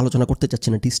এটা এভাবে আলোচনা করতে চাচ্ছি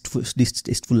না,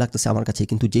 ডিস্টফুল লাগতেছে আমার কাছে।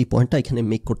 কিন্তু যেই পয়েন্টটা এখানে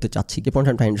মেক করতে চাচ্ছি, যে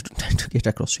পয়েন্টটা ট্রাইং টু গেট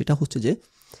অ্যাক্রস, সেটা হচ্ছে যে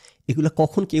এগুলো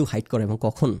কখন কেউ হাইড করে এবং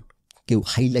কখন কেউ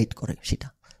হাইলাইট করে, সেটা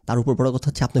তার উপর বড় কথা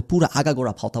হচ্ছে আপনার পুরো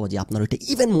আগাগোড়া ফাওতাবাজি। আপনার ওইটা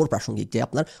ইভেন মোর প্রাসঙ্গিক যে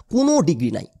আপনার কোনো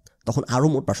ডিগ্রি নাই, তখন আরও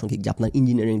মোট প্রাসঙ্গিক যে আপনার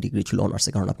ইঞ্জিনিয়ারিং ডিগ্রি ছিল অনার্সে,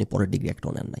 কারণ আপনি পরের ডিগ্রি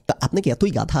একটাও নেন নাই। আপনি কি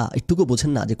এতই গাধা একটুকু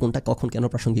বোঝেন না যে কোনটা কখন কেন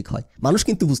প্রাসঙ্গিক হয়? মানুষ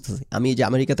কিন্তু বুঝতেছে। আমি যে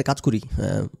আমেরিকাতে কাজ করি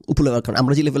উপলেভেল, কারণ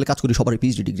আমরা যে লেভেলে কাজ করি সবারই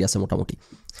পিএইচডি ডিগ্রি আছে মোটামুটি।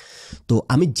 তো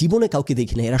আমি জীবনে কাউকে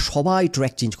দেখি না, এরা সবাই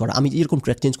ট্র্যাক চেঞ্জ করা। আমি যেরকম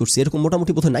ট্র্যাক চেঞ্জ করছি এরকম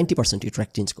মোটামুটি বোধহয় 90%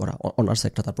 ট্র্যাক চেঞ্জ করা, অনার্স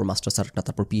একটা, তারপর মাস্টার্স একটা,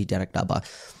 তারপর পিএইচডি আর একটা, বা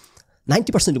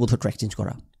 90% বোধহয় ট্র্যাক চেঞ্জ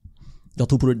করা।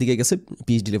 যত উপরের দিকে গেছে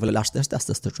পিএইচডি লেভেলে আস্তে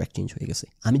আস্তে ট্র্যাক চেঞ্জ হয়ে গেছে।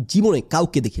 আমি জীবনে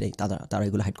কাউকে দেখি নাই তারা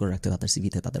এগুলো হাইড করে রাখতে তাদের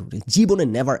সিভিতে, তাদের জীবনে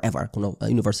নেভার এভার কোনো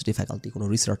ইউনিভার্সিটি ফ্যাকাল্টি, কোনো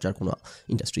রিসার্চার, কোনো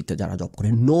ইন্ডাস্ট্রিতে যারা জব করে,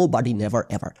 নো বাডি, নেভার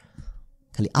এভার,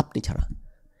 খালি আপনি ছাড়া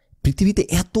পৃথিবীতে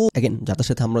এত, অ্যাগেন যাদের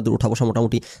সাথে আমাদের ওঠা বসা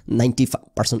মোটামুটি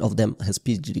 90% অফ দেম হ্যাজ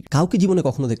পিএইচডি, কাউকে জীবনে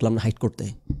কখনো দেখলাম না হাইড করতে।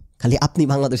 খালি আপনি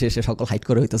বাংলাদেশে এসে সকল হাইড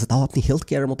করে হইতেছে, তাও আপনি হেলথ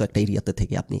কেয়ারের মতো একটা এরিয়াতে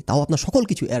থেকে, আপনি তাও আপনার সকল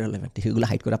কিছু ইররিলেভেন্ট, সেগুলো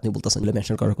হাইড করে আপনি বলতেছেন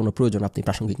মেনশন করার কোনো প্রয়োজন, আপনি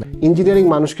প্রাসঙ্গিক না। ইঞ্জিনিয়ারিং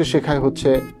মানুষকে শেখায় হচ্ছে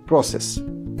process.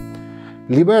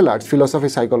 Liberal arts, philosophy,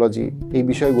 psychology, এই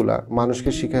বিষয়গুলা মানুষকে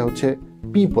শেখায় হচ্ছে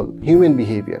পিপল, হিউম্যান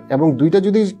বিহেভিয়ার। এবং দুইটা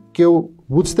যদি কেউ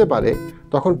বুঝতে পারে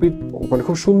তখন মানে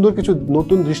খুব সুন্দর কিছু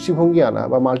নতুন দৃষ্টিভঙ্গি আনা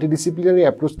বা মাল্টিডিসিপ্লিনারি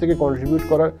অ্যাপ্রোচ থেকে কন্ট্রিবিউট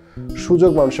করার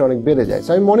সুযোগ মানুষের অনেক বেড়ে যায়।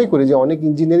 আমি মনে করি যে অনেক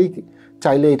ইঞ্জিনিয়ারিং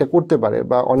চাইলে এটা করতে পারে,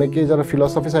 বা অনেকে যারা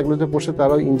ফিলসফি সাইকোলজিতে পড়ছে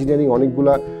তারাও ইঞ্জিনিয়ারিং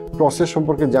অনেকগুলা প্রসেস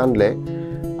সম্পর্কে জানলে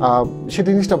সেটা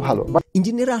জিনিসটা ভালো।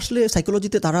 ইঞ্জিনিয়ার আসলে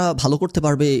সাইকোলজিতে তারা ভালো করতে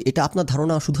পারবে, এটা আপনার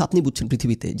ধারণা শুধু আপনি বুঝছেন।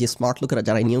 পৃথিবীতে যে স্মার্ট লোকেরা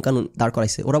যারা নিয়ম কানুন দাঁড়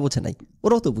করাইছে ওরা বোঝে নাই,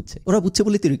 ওরাও তো বুঝছে। ওরা বুঝছে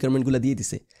বলেই তো রিকোয়ারমেন্টগুলো দিয়ে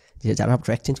দিছে যে যারা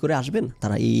ট্র্যাক চেঞ্জ করে আসবেন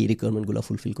তারা এই রিকোয়ারমেন্টগুলো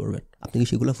ফুলফিল করবেন। আপনি কি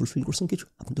সেগুলো ফুলফিল করছেন? কিছু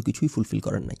আপনি তো কিছুই ফুলফিল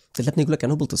করেন নাই। তাহলে আপনি এগুলো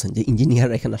কেন বলতেছেন যে ইঞ্জিনিয়ার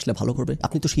এখানে আসলে ভালো করবে?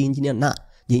 আপনি তো সেই ইঞ্জিনিয়ার না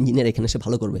যে ইঞ্জিনিয়ার এখানে এসে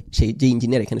ভালো করবে। সেই যে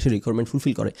ইঞ্জিনিয়ার এখানে এসে রিকোয়ারমেন্ট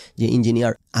ফুলফিল করে, যে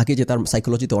ইঞ্জিনিয়ার আগে যে তার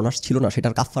সাইকোলজিতে অনার্স ছিল না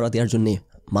সেটার কাফারা দেওয়ার জন্য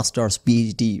মাস্টার্স,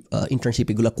 পিএইচডি, ইন্টার্নশিপ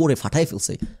এগুলো করে ফাটাই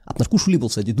ফেলছে। আপনার কুশলী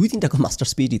বলছে যে 2-3টা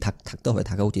মাস্টার্স, পিএইচডি থাকতে হবে,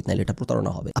 থাকা উচিত, নাহলে এটা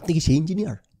প্রতারণা হবে। আপনি কি সেই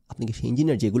ইঞ্জিনিয়ার? আপনি কি সেই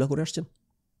ইঞ্জিনিয়ার যেগুলো করে আসছেন?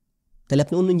 তাহলে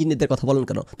আপনি অন্য ইঞ্জিনিয়ারদের কথা বলেন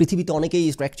কেন? পৃথিবীতে অনেকেই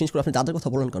ট্র্যাক চেঞ্জ করে, আপনি তাদের কথা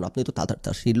বলেন কেন? আপনি তো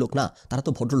তার সেই লোক না, তারা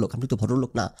তো ভদ্রলোক, আপনি তো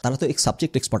ভদ্রলোক না। তারা তো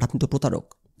সাবজেক্ট এক্সপার্ট, আপনি তো প্রতারক।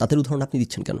 তাদের উদাহরণ আপনি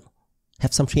দিচ্ছেন কেন?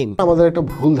 Have some shame. আমাদের একটা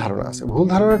ভুল ধারণা আছে। ভুল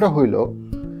ধারণাটা হইল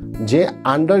যে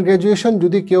আন্ডার গ্র্যাজুয়েশন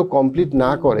যদি কেউ কমপ্লিট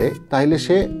না করে তাহলে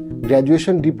সে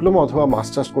গ্র্যাজুয়েশন, ডিপ্লোমা অথবা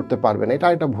মাস্টার্স করতে পারবে না। এটা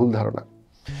একটা ভুল ধারণা।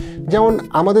 যেমন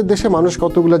আমাদের দেশে মানুষ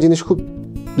কতগুলো জিনিস খুব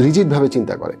রিজিডভাবে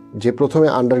চিন্তা করে যে প্রথমে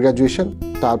আন্ডার গ্র্যাজুয়েশন,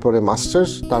 তারপরে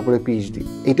মাস্টার্স, তারপরে পিএইচডি,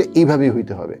 এটা এইভাবেই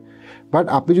হইতে হবে। বাট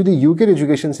আপনি যদি ইউকের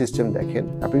এডুকেশন সিস্টেম দেখেন,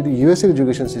 আপনি যদি ইউএসের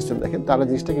এডুকেশন সিস্টেম দেখেন, তারা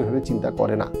জিনিসটাকে এভাবে চিন্তা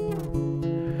করে না।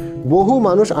 বহু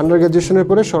মানুষ আন্ডার গ্র্যাজুয়েশনের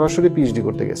পরে সরাসরি পিএইচডি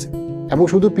করতে গেছে, এবং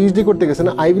শুধু পিএইচডি করতে গেছে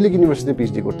না, আইভি লীগ ইউনিভার্সিটিতে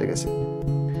পিএইচডি করতে গেছে।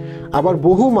 আবার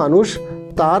বহু মানুষ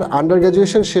তার আন্ডার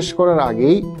গ্র্যাজুয়েশন শেষ করার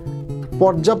আগেই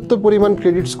পর্যাপ্ত পরিমাণ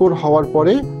ক্রেডিট স্কোর হওয়ার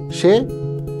পরে সে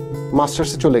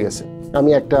মাস্টার্সে চলে গেছে। আমি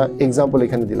একটা এক্সাম্পল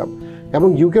এখানে দিলাম। এবং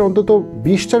ইউকে অন্তত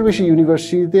 20টার বেশি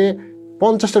ইউনিভার্সিটিতে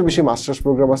 50টার বেশি মাস্টার্স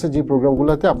প্রোগ্রাম আছে, যে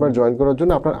প্রোগ্রামগুলোতে আপনার জয়েন করার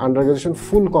জন্য আপনার আন্ডার গ্রাজুয়েশন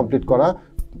ফুল কমপ্লিট করা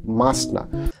মাস্ট না।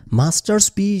 মাস্টার্স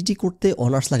পিএইচডি করতে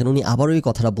অনার্স লাগে উনি আবারও এই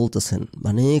কথাটা বলতেছেন,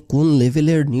 মানে কোন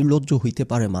লেভেলের নির্লজ্জ হইতে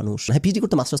পারে মানুষ। হ্যাঁ, পিএইচডি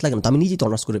করতে মাস্টার্স লাগে না, তো আমি নিজেই তো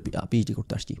অনার্স করে পিএইচডি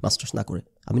করতে আসছি, মাস্টার্স না করে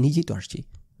আমি নিজেই তো আসছি।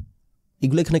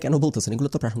 এগুলো এখানে কেন বলতেছেন? এগুলো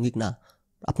তো প্রাসঙ্গিক না।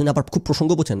 আপনি না আবার খুব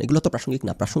প্রসঙ্গ বোঝেন, এগুলো তো প্রাসঙ্গিক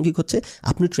না। প্রাসঙ্গিক হচ্ছে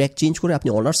আপনি ট্র্যাক চেঞ্জ করে আপনি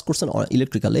অনার্স করছেন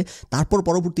ইলেকট্রিক্যালে, তারপর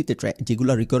পরবর্তীতে ট্র্যাক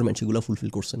যেগুলো রিকোয়ারমেন্ট সেগুলো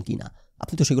ফুলফিল করছেন কি না,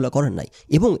 আপনি তো সেগুলো করেন নাই।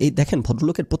 এবং এই দেখেন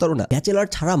ভদ্রলোকের প্রতারণা, ব্যাচেলার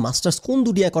ছাড়া মাস্টার্স কোন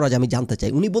দুনিয়ায় করা যায় আমি জানতে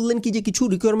চাই। উনি বললেন কি যে কিছু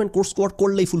রিকোয়ারমেন্ট কোর্স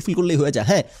করলেই ফুলফিল করলেই হয়ে যায়।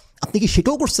 হ্যাঁ, আপনি কি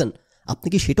সেটাও করছেন? আপনি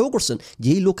কি সেটাও করছেন?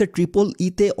 যেই লোকের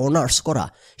EEE অনার্স করা,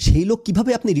 সেই লোক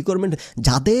কিভাবে আপনি রিকোয়ারমেন্ট,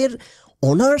 যাদের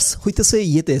অনার্স হইতেছে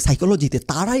সাইকোলজিতে,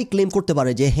 তারাই ক্লেম করতে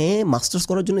পারে যে হ্যাঁ মাস্টার্স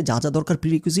করার জন্য যা যা দরকার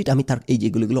প্রিরিকুইজিট আমি তার এই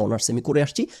যেগুলো অনার্স আমি করে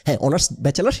আসছি। হ্যাঁ, অনার্স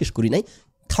ব্যাচেলার শেষ করি নাই,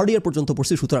 3rd ইয়ার পর্যন্ত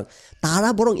পড়ছি, সুতরাং তারা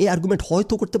বরং এই আর্গুমেন্ট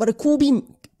হয়তো করতে পারে খুবই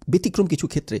ব্যতিক্রম কিছু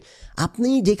ক্ষেত্রে। আপনি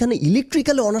যেখানে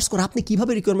ইলেকট্রিক্যালে অনার্স করা, আপনি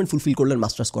কীভাবে রিকোয়ারমেন্ট ফুলফিল করলেন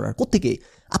মাস্টার্স করার? কোত্থেকে?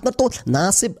 আপনার তো না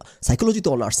আছে সাইকোলজিতে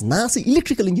অনার্স, না আছে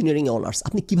ইলেকট্রিক্যাল ইঞ্জিনিয়ারিংয়ে অনার্স,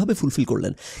 আপনি কীভাবে ফুলফিল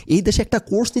করলেন? এই দেশে একটা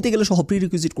কোর্স নিতে গেলে সহ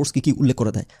প্রিরিকুইজিট কোর্স কি উল্লেখ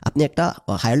করে দেয়। আপনি একটা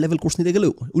হায়ার লেভেল কোর্স নিতে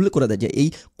গেলেও উল্লেখ করে দেয় যে এই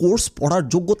কোর্স পড়ার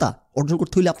যোগ্যতা অর্জন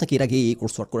করতে হলে আপনাকে এর আগে এই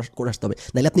কোর্স করে আসতে হবে,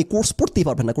 নাহলে আপনি কোর্স পড়তেই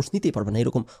পারবেন না, কোর্স নিতেই পারবেন না।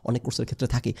 এরকম অনেক কোর্সের ক্ষেত্রে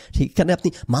থাকে। সেখানে আপনি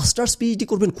মাস্টার্স পিএইচডি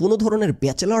করবেন কোনো ধরনের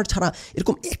ব্যাচেলার ছাড়া,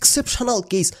 এরকম এক্সেপশনাল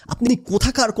কেস। আপনি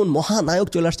কোথাকার কোন মহানায়ক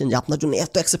চলে আসছেন যে আপনার জন্য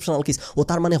এত এক্সেপশনাল কেস, ও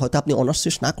তার মানে হয়তো আপনি অনার্স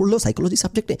শেষ না করলেও সাইকোলজি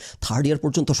সাবজেক্টে 3rd ইয়ার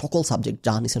পর্যন্ত সকল সাবজেক্ট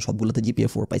যা নিছেন সবগুলোতে GPA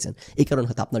 4 পাইছেন, এই কারণে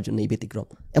হয়তো আপনার জন্য এই ব্যতিক্রম।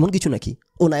 এমন কিছু নাকি?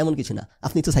 ও না, এমন কিছু না।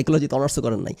 আপনি তো সাইকোলজিতে অনার্সও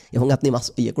করেন নাই এবং আপনি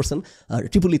করছেন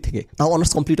EEE থেকে, তাও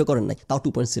অনার্স কমপ্লিটও করেন নাই, তাও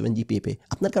 2.7 GPA পেয়ে।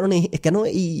 আপনার কারণে কেন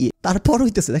এই তারপর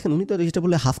হইতেছে? দেখেন উনি তো যেটা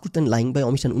বলে half truth and lying by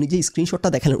omission, উনি যে স্ক্রিনশটটা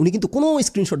দেখালেন, উনি কিন্তু কোনো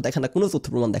স্ক্রিনশট দেখান না, কোনো তথ্য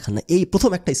প্রমাণ দেখান না। এই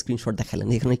প্রথম একটা স্ক্রিনশট দেখালেন,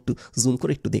 এখানে একটু জুম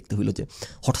করে একটু দেখতে হইলো যে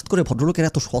হঠাৎ করে ভদ্রলোকের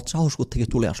এত সৎ সাহস থেকে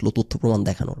চলে আসলো তথ্য প্রমাণ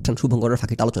দেখানোর। শুভঙ্করের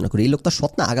ফাঁকিটা আলোচনা করি। এই লোকটা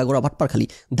সৎ না, আগাগোড়া বাটপার, খালি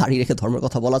দাঁড়িয়ে রেখে ধর্মের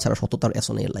কথা বলা ছাড়া সততার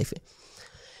এসো নেই এর লাইফে।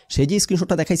 সে যে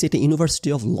স্ক্রিনশটটা দেখাইছে এটা ইউনিভার্সিটি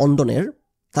অফ লন্ডনের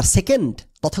তার সেকেন্ড,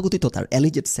 তথাকথিত তার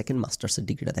অ্যালিজেড সেকেন্ড মাস্টার্সের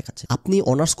ডিগ্রিটা দেখাচ্ছে। আপনি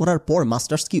অনার্স করার পর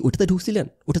মাস্টার্স কি ওটাতে ঢুকছিলেন?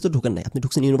 ওটা তো ঢুকেন নাই, আপনি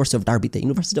ঢুকছেন ইউনিভার্সিটি অফ ডার্বিতে।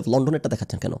 ইউনিভার্সিটি অফ লন্ডনেরটা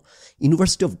দেখাচ্ছেন কেন?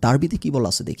 ইউনিভার্সিটি অফ ডার্বিতে কি বলা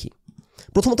আছে দেখি।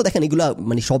 প্রথমত দেখেন এগুলা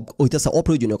মানে সব হইতেছে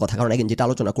অপ্রয়োজনীয় কথা, কারণ এখন যেটা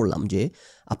আলোচনা করলাম যে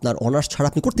আপনার অনার্স ছাড়া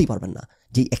আপনি করতেই পারবেন না।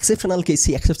 যে এক্সেপশনাল কেস,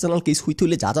 সেই এক্সেপশনাল কেস হইতে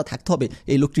হলে যা যা থাকতে হবে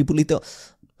এই লোক EEE-তে।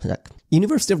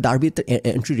 University of ডার্বিতে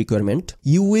entry requirement,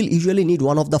 you will usually need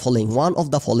one of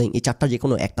the following, এই চারটা যে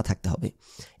কোনো একটা থাকতে হবে।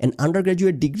 And under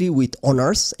graduate degree with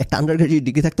honours, একটা আন্ডার গ্র্যাজুয়েট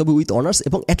ডিগ্রি থাকতে হবে উইথ অনার্স,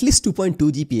 এবং অ্যাটলিস্ট 2.2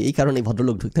 GPA। এই কারণে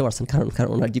ভদ্রলোক ঢুকতে পারছেন, কারণ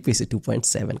ওনার GPA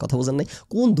 2.7। কথা বোঝেন নাই?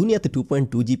 কোন দুনিয়াতে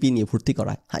 2.2 GPA নিয়ে ভর্তি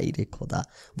করা? হাই রে খোদা,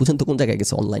 বুঝেন তো কোন জায়গায়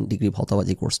গেছে? অনলাইন ডিগ্রি,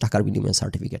 ভাওতাবাজি কোর্স, টাকার বিনিময়ে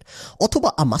সার্টিফিকেট, অথবা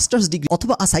মাস্টার্স ডিগ্রি,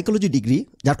 অথবা সাইকোলজি ডিগ্রি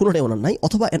যার কোনোটাই ওনার নাই,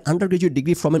 অথবা an under graduate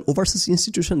degree from an overseas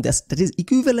institution that is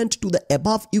equivalent to the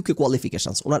above UK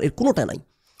qualifications. ওনার এর কোনোটা নাই,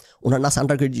 ওনার না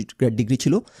আন্ডার গ্র্যাজুয়েট ডিগ্রি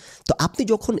ছিল। তো আপনি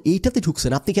যখন এইটাতে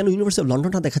ঢুকছেন, আপনি কেন ইউনিভার্সিটি অফ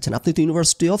লন্ডনটা দেখাচ্ছেন? আপনি তো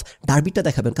ইউনিভার্সিটি অফ ডার্বিটা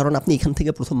দেখাবেন, কারণ আপনি এখান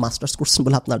থেকে প্রথম মাস্টার্স করছেন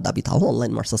বলে আপনার দাবি, তাও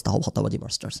অনলাইন মাস্টার্স, তাও ভাওতাবাজি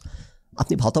মাস্টার্স।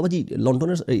 আপনি ভাওতাবাজি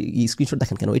লন্ডনের এই স্ক্রিনশট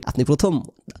দেখেন কেন? আপনি প্রথম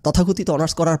তথাকথিত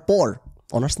অনার্স করার পর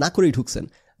অনার্স না করেই ঢুকছেন,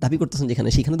 দাবি করতেছেন যেখানে,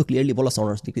 সেখানে তো ক্লিয়ারলি বলা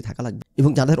অনার্স ডিগ্রি থাকা লাগবে।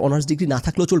 এবং যাদের অনার্স ডিগ্রি না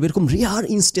থাকলেও চলবে, এরকম রেয়ার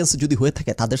ইনস্টেন্স যদি হয়ে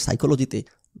থাকে, তাদের সাইকোলজিতে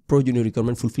প্রয়োজনীয়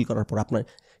রিকোয়ারমেন্ট ফুলফিল করার পর আপনার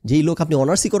যেই লোক আপনি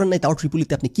অনার্সই করেন নাই, তাও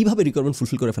EEE-তে আপনি কীভাবে রিকোয়ারমেন্ট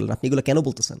ফুলফিল করে ফেলেন? আপনি এগুলো কেন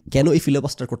বলতেছেন? কেন এই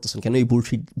ফিলিবাস্টার করতেছেন? কেন এই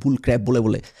বুল ক্র্যাপ বলে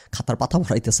বলে খাতার পাতা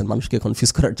ভরাইতেছেন মানুষকে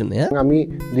কনফিউজ করার জন্য? আমি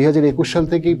 2021 সাল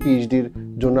থেকেই পিএইচডির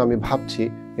জন্য আমি ভাবছি,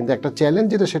 কিন্তু একটা চ্যালেঞ্জ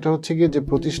যেটা, সেটা হচ্ছে গিয়ে যে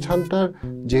প্রতিষ্ঠানটার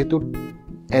যেহেতু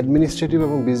অ্যাডমিনিস্ট্রেটিভ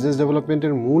এবং বিজনেস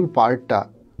ডেভেলপমেন্টের মূল পার্টটা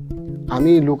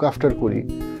আমি লুক আফটার করি,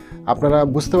 আপনারা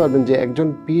বুঝতে পারবেন যে একজন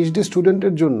পিএইচডি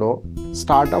স্টুডেন্টের জন্য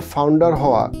স্টার্ট আপ ফাউন্ডার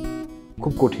হওয়া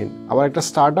খুব কঠিন। আবার একটা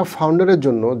স্টার্ট আপ ফাউন্ডারের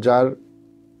জন্য, যার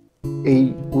এই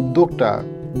উদ্যোগটা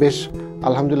বেশ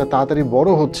আলহামদুলিল্লাহ তাড়াতাড়ি বড়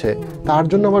হচ্ছে, তার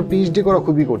জন্য আবার পিএইচডি করা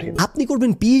খুবই কঠিন। আপনি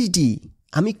করবেন পিএইচডি?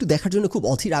 আমি একটু দেখার জন্য খুব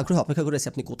অধীর আগ্রহে অপেক্ষা করে আছি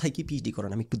আপনি কোথায় কি পিএইচডি করেন।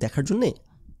 আমি একটু দেখার জন্যে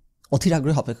অধীর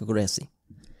আগ্রহে অপেক্ষা করে আছি।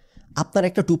 আপনার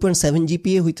একটা 2.7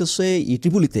 GPA হইতেছে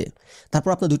EEE-তে, তারপর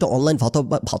আপনার 2টা অনলাইন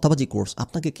ভাওতাবাজি কোর্স,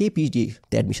 আপনাকে কে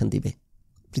পিএইচডিতে অ্যাডমিশন দিবে?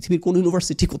 পৃথিবীর কোন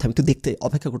ইউনিভার্সিটি কোথায়? আমি একটু দেখতে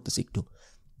অপেক্ষা করতেছি একটু।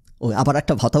 ওই আবার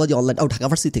একটা ভাওতাবাজি অনলাইন, ঢাকা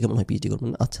ভার্সিটি থেকে মনে হয় পিএইচডি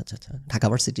করবেন। আচ্ছা, ঢাকা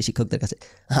ভার্সিটি শিক্ষকদের কাছে,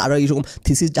 আরও এইরকম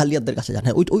থিসিস জালিয়াতদের কাছে যান।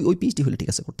 হ্যাঁ, ওই পিএইচডি হলে ঠিক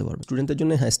আছে, করতে পারবেন। স্টুডেন্টের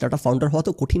জন্য হ্যাঁ, স্টার্ট আপ ফাউন্ডার হওয়া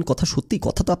তো কঠিন কথা, সত্যি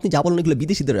কথা। তো আপনি যা বলেন এগুলো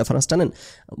বিদেশিদের রেফারেন্স টানেন,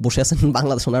 বসে আছেন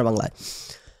বাংলাদেশ, সোনার বাংলায়।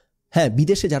 হ্যাঁ,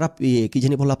 বিদেশে যারা কি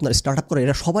জানি বলে আপনার স্টার্ট আপ করে,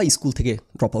 এরা সবাই স্কুল থেকে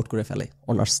ড্রপ আউট করে ফেলে,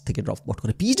 অনার্স থেকে ড্রপ আউট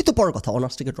করে, পিএইচডি তো পরের কথা,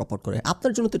 অনার্স থেকে ড্রপ আউট করে।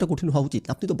 আপনার জন্য তো এটা কঠিন হওয়া উচিত।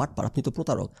 আপনি তো বাটপার, আপনি তো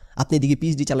প্রতারক। আপনি এদিকে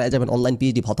পিএইচডি চালায় যাবেন, অনলাইন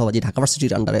পিএইচডি ভাতাবাজি, ঢাকা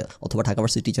ভার্সিটির আন্ডারে অথবা ঢাকা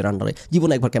ভার্সিটি টিচার আন্ডারে,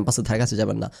 জীবনে একবার ক্যাম্পাসে ধারে কাছে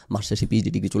যাবেন না, মাস শেষে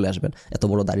পিএইচডি ডিগ্রি চলে আসবেন, এত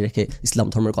বড় দাঁড়িয়ে রেখে ইসলাম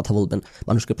ধর্মের কথা বলবেন,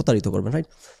 মানুষকে প্রতারিত করবেন, রাইট?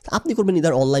 আপনি করবেন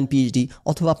ইদার অনলাইন পিএইচডি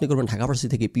অথবা আপনি করবেন ঢাকা ভার্সিটি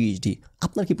থেকে পিএইচডি।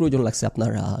 আপনার কি প্রয়োজন লাগছে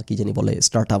আপনার কি জানি বলে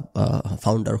স্টার্ট আপ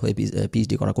ফাউন্ডার হয়ে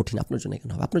পিএইচডি করা কঠিন? আপনার জন্য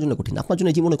কেন হবে? আপনার জন্য কঠিন? আপনার জন্য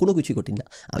জীবনে কোনো কিছুই কঠিন না।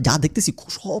 যা দেখতেছি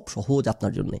সব সহজ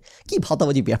আপনার জন্য। কি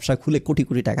ভাতাবাজি ব্যবসা খুলে কোটি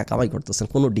কোটি টাকা কামাই করতেছেন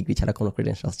কোনো ডিগ্রি ছাড়া, কোনো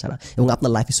ক্রেডেনশিয়ালস ছাড়া। এবং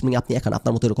আপনার লাইফ স্প্রিং আপনি এখন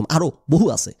আপনার মতো এরকম আরও বহু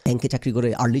আছে, ব্যাংকে চাকরি করে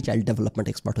আর্লি চাইল্ড ডেভেলপমেন্ট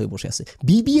এক্সপার্ট হয়ে বসে আছে,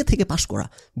 বিবিএ থেকে পাশ করা,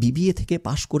 বিবিএ থেকে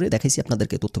পাশ করে দেখাইছি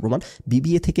আপনাদেরকে তথ্য প্রমাণ,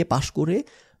 বিবিএ থেকে পাশ করে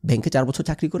ব্যাংকে 4 বছর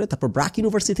চাকরি করে তারপর ব্রাক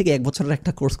ইউনিভার্সিটি থেকে 1 বছরের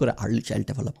একটা কোর্স করে আর্লি চাইল্ড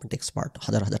ডেভেলপমেন্ট এক্সপার্ট,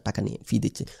 হাজার হাজার টাকা নিয়ে ফি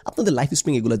দিচ্ছে। আপনাদের লাইফ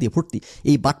স্প্রিং এগুলো দিয়ে ভর্তি।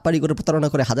 এই বাটপাড়ি করে প্রতারণা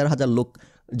করে হাজার হাজার লোক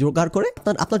জোগাড় করে।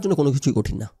 আপনার জন্য কোনো কিছুই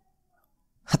কঠিন না।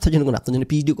 আপনার জন্য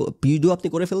পিএইচডিও আপনি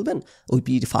করে ফেলবেন, ওই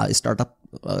পিএইচডি স্টার্ট আপ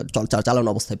চালানো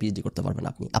অবস্থায় পিএইচডি করতে পারবেন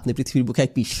আপনি পৃথিবীর বুকে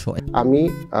এক পিস। আমি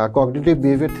কগনিটিভ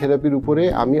বিহেভিয়ার থেরাপির উপরে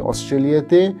আমি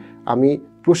অস্ট্রেলিয়াতে আমি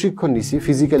প্রশিক্ষণ নিছি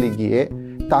ফিজিক্যালি গিয়ে।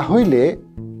 তাহলে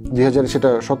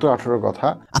 2017-18 কথা।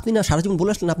 আপনি না সারা জীবন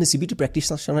বলে আসলেন আপনি সিবিটি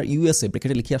প্র্যাকটিশনার ইউএসএ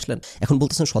ব্র্যাকেটে লিখে আসলেন, এখন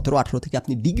বলতেছেন 17-18 থেকে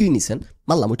আপনি ডিগ্রি নিছেন।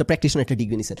 মানলাম ওইটা প্র্যাকটিশনার একটা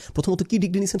ডিগ্রি নিছেন। প্রথমত কি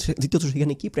ডিগ্রি নিছেন, দ্বিতীয়ত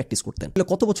সেখানে কি প্র্যাকটিস করতেন,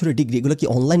 কত বছরের ডিগ্রি, এগুলো কি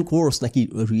অনলাইন কোর্স নাকি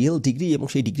রিয়েল ডিগ্রি? এবং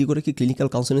সেই ডিগ্রি করে কি ক্লিনিক্যাল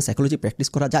কাউন্সেলিং সাইকোলজি প্র্যাকটিস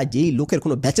করা যায়? যেই লোকের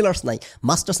কোনো ব্যাচেলার্স নাই,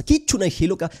 মাস্টার্স কিচ্ছু নাই, সেই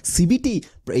লোক সিবিটি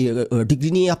ডিগ্রি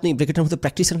নিয়ে আপনি ব্র্যাকেটের মধ্যে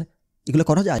প্র্যাকটিশনার, এগুলো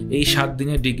করা যায়? এই 7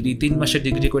 দিনের ডিগ্রি, 3 মাসের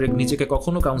ডিগ্রি করে নিজেকে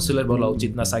কখনো কাউন্সিলর বলা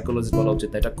উচিত না, সাইকোলজিস্ট বলা উচিত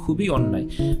না। এটা খুবই অন্যায়।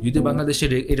 যদি বাংলাদেশে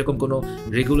এরকম কোনো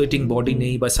রেগুলেটিং বডি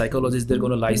নেই বা সাইকোলজিস্টদের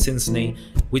কোনো লাইসেন্স নেই,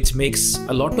 which makes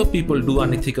a lot of people do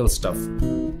unethical staff,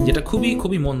 যেটা খুবই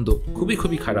খুবই মন্দ, খুবই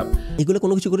খুবই খারাপ। এগুলো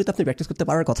কোনো কিছু করে তো আপনি প্র্যাকটিস করতে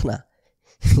পারার কথা না।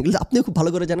 এগুলো আপনিও খুব ভালো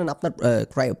করে জানেন। আপনার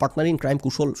পার্টনার ইন ক্রাইম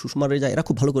কুশল সুষমা রেজা এরা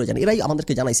খুব ভালো করে জানে, এরাই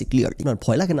আমাদেরকে জানাইছে ক্লিয়ার। আপনার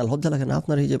ভয় লাগে না, লজ্জা লাগে না?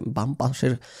 আপনার এই যে বাম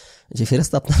পাশের যে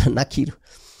ফেরেস্তা আপনার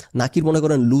নাকির মনে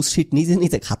করেন লুজ শিট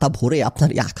নিতে খাতা ভরে আপনার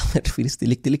এই আকামের ফিরিস্তি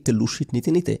লিখতে লুজ শিট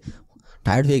নিতে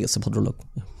টায়ার্ড হয়ে গেছে ভদ্রলোক,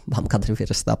 বাম কাঁধের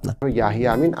ফেরেস্তা আপনার। ইয়াহিয়া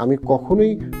আমিন, আমি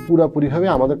কখনোই পুরাপুরিভাবে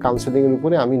আমাদের কাউন্সেলিং এর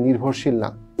উপরে আমি নির্ভরশীল না।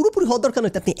 পুরোপুরি হওয়ার দরকার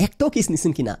নয়। আপনি একটাও কেস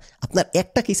নিছেন কিনা, আপনার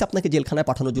একটা কেস আপনাকে জেলখানায়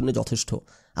পাঠানোর জন্য যথেষ্ট।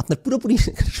 আপনার পুরোপুরি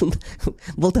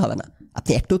বলতে হবে না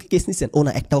আপনি একটাও কেস নিছেন, ও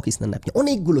না একটাও কেস নেন না, আপনি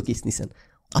অনেকগুলো কেস নিছেন।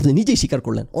 আপনি নিজেই স্বীকার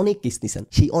করলেন অনেক কেস নিছেন,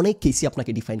 সেই অনেক কেসই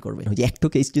আপনাকে ডিফাইন করবেন। ওই যে একটা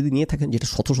কেস যদি নিয়ে থাকেন যেটা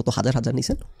শত হাজার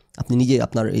নিছেন, আপনি নিজে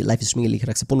আপনার এই লাইফ স্প্রিং-এ লিখে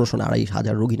রাখছে 1500 না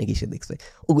 2500 রোগী নাকি সে দেখছে,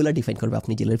 ওগুলা ডিফাইন করবে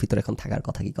আপনি জেলের ভিতরে এখন থাকার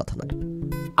কথা কি কথা না।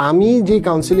 আমি যে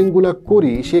কাউন্সেলিংগুলো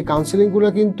করি সেই কাউন্সেলিংগুলো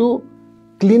কিন্তু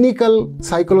ক্লিনিক্যাল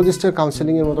সাইকোলজিস্টের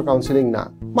কাউন্সেলিং এর মতো কাউন্সেলিং না।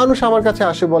 মানুষ আমার কাছে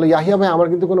আসে বলে, ইয়াহিয়া ভাই আমার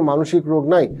কিন্তু কোনো মানসিক রোগ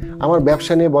নাই, আমার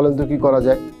ব্যবসা নিয়ে বলেন তো কি করা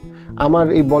যায়, আমার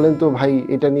এই বলেন তো ভাই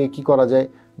এটা নিয়ে কি করা যায়,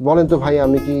 বলেন তো ভাই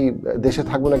আমি কি দেশে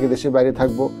থাকবো নাকি দেশের বাইরে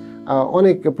থাকবো।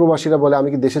 অনেক প্রবাসীরা বলে আমি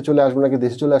কি দেশে চলে আসবো নাকি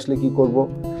দেশে চলে আসলে কি করব।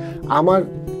 আমার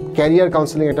ক্যারিয়ার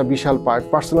কাউন্সেলিং একটা বিশাল পার্ট,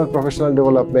 পার্সোনাল প্রফেশনাল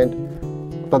ডেভেলপমেন্ট,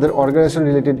 তাদের অর্গানাইজেশন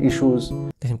রিলেটেড ইস্যুস।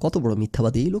 দেখেন কত বড়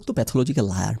মিথ্যাবাদী এই লোক, তো প্যাথোলজিক্যাল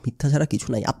লায়ার, মিথ্যা ছাড়া কিছু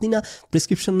নাই। আপনি না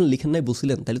প্রেসক্রিপশন লিখেন নাই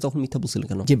বলছিলেন, তাহলে তখন মিথ্যা বলছিলেন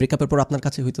কেন? যে ব্রেকআপের পর আপনার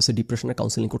কাছে হইতেছে ডিপ্রেশনের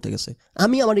কাউন্সেলিং করতে গেছে।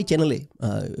 আমি আমার এই চ্যানেলে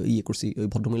করছি, ওই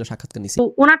ভদ্রমহিলা সাক্ষাৎকার নিছি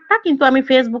ওনারটা, কিন্তু আমি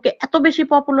ফেসবুকে এত বেশি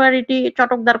পপুলারিটি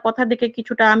চটকদার কথা দেখে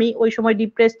কিছুটা আমি ওই সময়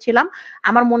ডিপ্রেস ছিলাম।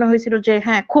 আমার মনে হয়েছিল যে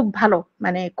হ্যাঁ খুব ভালো,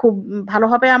 মানে খুব ভালো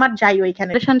হবে আমার, যাই ওইখানে।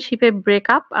 রিলেশনশিপে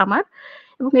ব্রেকআপ আমার,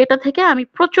 এবং এটা থেকে আমি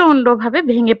প্রচন্ড ভাবে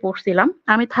ভেঙে পড়ছিলাম।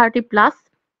 আমি 30+।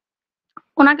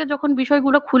 ওনাকে যখন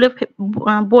বিষয়গুলো খুলে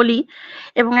বলি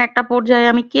এবং একটা পর্যায়ে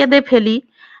আমি কেঁদে ফেলি,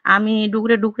 আমি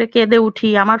ডুকরে কেঁদে উঠি,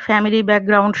 আমার ফ্যামিলি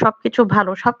ব্যাকগ্রাউন্ড সবকিছু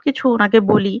ভালো, সবকিছু ওনাকে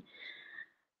বলি।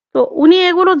 তো উনি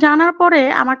এগুলো জানার পরে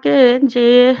আমাকে যে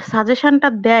সাজেশনটা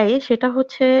দেয় সেটা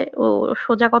হচ্ছে, ও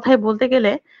সোজা কথায় বলতে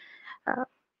গেলে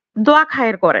দোয়া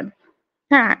খায়ের করেন।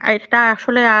 হ্যাঁ, এটা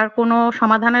আসলে আর কোনো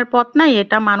সমাধানের পথ নাই,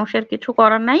 এটা মানুষের কিছু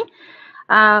করার নাই।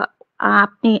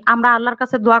 আমরা আল্লাহর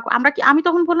কাছে দোয়া, আমি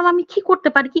তখন বললাম আমি কি করতে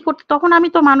পারি, তখন আমি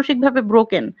তো মানসিকভাবে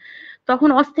ব্রোকেন, তখন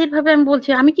অস্থিরভাবে আমি বলছি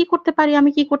আমি কি করতে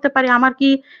পারি, আমার কি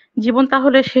জীবন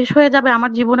তাহলে শেষ হয়ে যাবে,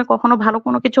 আমার জীবনে কখনো ভালো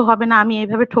কোনো কিছু হবে না, আমি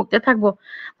এইভাবে ঠকতে থাকবো?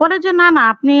 বলে যে না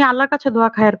আপনি আল্লাহর কাছে দোয়া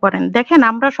খায়ের করেন। দেখেন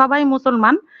আমরা সবাই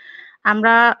মুসলমান,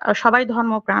 আমরা সবাই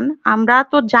ধর্মপ্রাণ, আমরা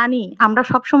তো জানি আমরা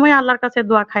সবসময় আল্লাহর কাছে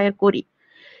দোয়া খায়ের করি,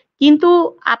 কিন্তু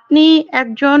আপনি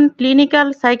একজন ক্লিনিক্যাল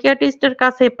সাইকিয়াট্রিস্টের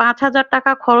কাছে 5,000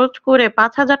 টাকা খরচ করে,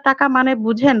 5,000 টাকা মানে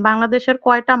বুঝেন বাংলাদেশের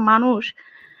কয়টা মানুষ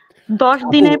 10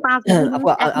 দিনে 5 দিন।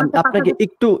 আপনাকে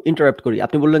একটু ইন্টারাপ্ট করি।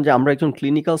 আপনি বললেন যে আমরা একজন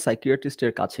ক্লিনিক্যাল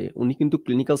সাইকিয়াট্রিস্টের কাছে, উনি কিন্তু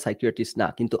ক্লিনিক্যাল সাইকিয়াট্রিস্ট না,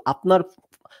 কিন্তু আপনার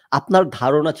আপনার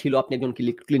ধারণা ছিল আপনি একজন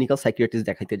ক্লিনিক্যাল সাইকিয়াট্রিস্ট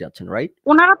দেখাইতে যাচ্ছেন, রাইট?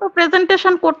 ওনারা তো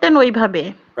প্রেজেন্টেশন করতেন ওইভাবে,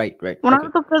 রাইট রাইট ওনারা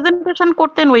তো প্রেজেন্টেশন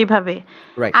করতেন ওইভাবে।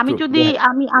 রাইট। আমি যদি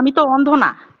আমি তো অন্ধ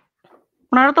না,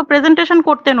 ওনারা তো প্রেজেন্টেশন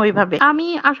করতেন ওইভাবে। আমি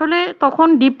আসলে তখন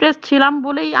ডিপ্রেস ছিলাম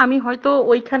বলেই আমি হয়তো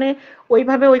ওইখানে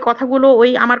ওইভাবে ওই কথাগুলো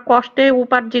ওই আমার কষ্টে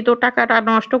উপার্জিত টাকাটা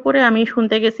নষ্ট করে আমি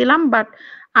শুনতে গেছিলাম। বাট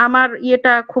আমার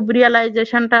ইয়েটা খুব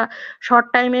রিয়েলাইজেশনটা শর্ট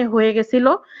টাইমে হয়ে গেছিল।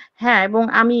 হ্যাঁ, এবং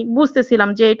আমি বুঝতেছিলাম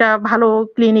যে এটা ভালো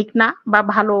ক্লিনিক না বা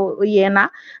ভালো ইয়ে না,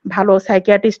 ভালো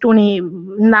সাইকিয়াট্রিস্ট উনি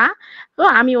না। তো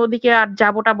আমি ওদিকে আর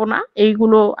যাবো না,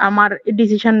 এইগুলো আমার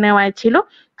ডিসিশন নেওয়াই ছিল।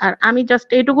 আর আমি জাস্ট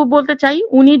এইটুকু বলতে চাই,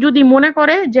 উনি যদি মনে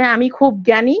করে যে আমি খুব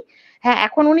জ্ঞানী, হ্যাঁ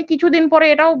এখন উনি কিছুদিন পরে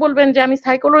এটাও বলবেন যে আমি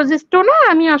সাইকোলজিস্টও না,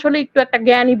 আমি আসলে একটু একটা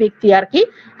জ্ঞানী ব্যক্তি আর কি,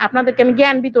 আপনাদেরকে আমি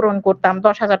জ্ঞান বিতরণ করতাম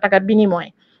 10,000 টাকার বিনিময়ে।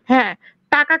 হ্যাঁ,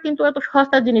 টাকা কিন্তু এত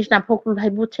সস্তা জিনিস না ফখরুল ভাই,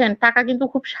 বুঝছেন? টাকা কিন্তু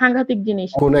খুব সাংঘাতিক জিনিস।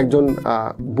 কোন একজন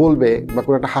বলবে বা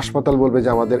কোন একটা হাসপাতাল বলবে যে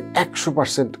আমাদের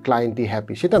 100% ক্লায়েন্টই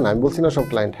হ্যাপি, সেটা না, আমি বলছি না সব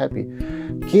ক্লায়েন্ট হ্যাপি,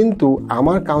 কিন্তু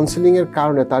আমার কাউন্সিলিং এর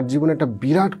কারণে তার জীবনে একটা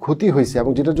বিরাট ক্ষতি হয়েছে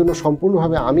এবং যেটার জন্য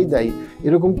সম্পূর্ণভাবে আমি দায়ী,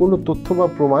 এরকম কোনো তথ্য বা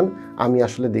প্রমাণ আমি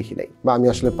আসলে দেখি নাই বা আমি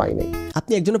আসলে পাই নাই।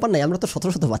 আপনি একজনের পান নাই, আমরা তো শত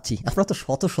শত পাচ্ছি, আমরা তো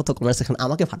শত শত কনভারসেশন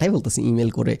আমাকে ফাটাই বলতেছি,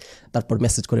 ইমেল করে তারপর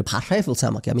মেসেজ করে ভাষায় ফেলছে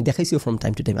আমাকে, আমি দেখাইছি ফ্রম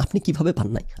টাইম টু টাইম। আপনি কিভাবে পান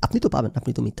নাই? আপনি তো পাবেন,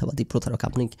 আপনি তো মিথ্যাবাদী প্রতারক,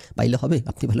 আপনি পাইলে হবে?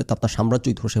 আপনি পাইলে তো আপনার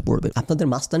সাম্রাজ্যই ধসে পড়বে। আপনাদের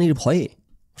মাস্তানির ভয়ে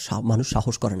মানুষ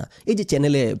সাহস করে না। এই যে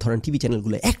চ্যানেলে ধরেন টিভি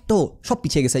চ্যানেলগুলো একটাও সব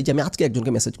পিছিয়ে গেছে। এই যে আমি আজকে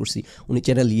একজনকে মেসেজ করছি, উনি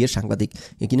চ্যানেল ইয়ের সাংবাদিক,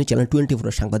 কিন্তু চ্যানেল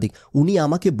 24-এর সাংবাদিক, উনি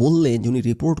আমাকে বললেন যে উনি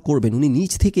রিপোর্ট করবেন, উনি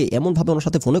নিজ থেকে এমনভাবে ওনার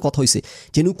সাথে ফোনে কথা হয়েছে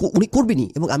যে উনি করবেনি।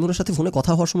 এবং আমি ওনার সাথে ফোনে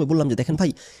কথা হওয়ার সময় বললাম যে দেখেন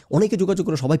ভাই, অনেকে যোগাযোগ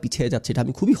করে সবাই পিছিয়ে যাচ্ছে, এটা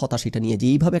আমি খুবই হতাশ এটা নিয়ে, যে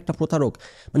এইভাবে একটা প্রতারক,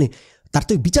 মানে তার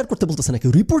তো বিচার করতে বলতেছে না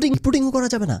কেউ, রিপোর্টিংও করা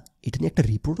যাবে না, এটা নিয়ে একটা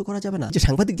রিপোর্টও করা যাবে না। যে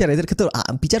সাংবাদিক যারা, এদের ক্ষেত্রে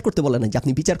বিচার করতে বলে না যে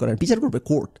আপনি বিচার করেন, বিচার করবে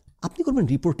কোর্ট, আপনি করবেন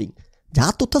রিপোর্টিং। যা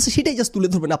তথ্য আছে সেটাই জাস্ট তুলে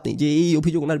ধরবেন আপনি, যে এই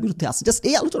অভিযোগ ওনার বিরুদ্ধে আছে, জাস্ট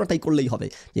এই আলোচনাটাই করলেই হবে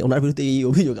যে ওনার বিরুদ্ধে এই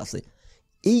অভিযোগ আছে,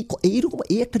 এইরকম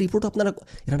এই একটা রিপোর্ট আপনারা,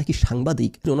 এরা নাকি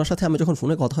সাংবাদিক। ওনার সাথে আমি যখন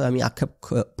ফোনে কথা হয় আমি আক্ষেপ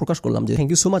প্রকাশ করলাম যে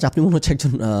থ্যাংক ইউ সো মাচ, আপনি মনে হচ্ছে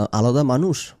একজন আলাদা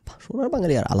মানুষ, সোনার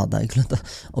বাঙালি আর আলাদা এগুলো তো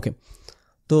ওকে।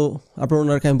 তো আপনার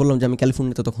ওনারকে আমি বললাম যে আমি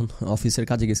ক্যালিফোর্নিয়াতে তখন অফিসের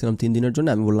কাজে গেছিলাম 3 দিনের জন্য,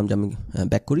 আমি বললাম যে আমি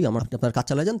ব্যাক করি, আপনার কাজ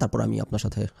চালিয়ে যান, তারপর আমি আপনার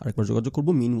সাথে আরেকবার যোগাযোগ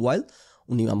করবো। মিন ওয়াইল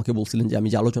উনি আমাকে বলছিলেন যে আমি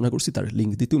যে আলোচনা করছি তার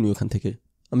লিঙ্ক দিতে, উনি ওখান থেকে,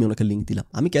 আমি ওনাকে লিঙ্ক দিলাম।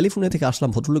 আমি ক্যালিফোর্নিয়া থেকে আসলাম,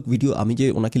 ভদ্রলোক ভিডিও, আমি যে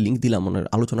ওনাকে লিঙ্ক দিলাম, ওনার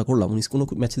আলোচনা করলাম, উনি কোনো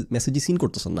মেসেজই সিন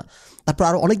করতেছেন না। তারপর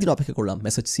আরও অনেক দিন অপেক্ষা করলাম,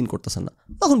 মেসেজ সিন করতেছেন না।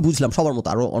 তখন বুঝলাম সবার মতো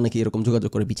আরও অনেকে এরকম যোগাযোগ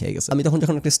করে পিছিয়ে গেছে। আমি তখন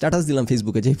যখন একটা স্ট্যাটাস দিলাম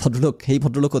ফেসবুকে যে এই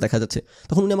ভদ্রলোকও দেখা যাচ্ছে,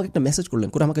 তখন উনি আমাকে একটা মেসেজ করলেন,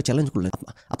 করে আমাকে চ্যালেঞ্জ করলেন,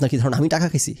 আপনার কি ধারণা আমি টাকা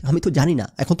খাইছি? আমি তো জানি না,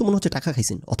 এখন তো মনে হচ্ছে টাকা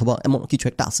খাইছেন অথবা এমন কিছু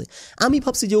একটা আছে। আমি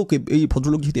ভাবছি যে ওকে, এই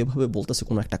ভদ্রলোক যেহেতু এভাবে বলতেছে,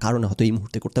 কোনো একটা কারণে হয়তো এই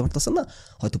মুহূর্তে করতে পারতেছেন না,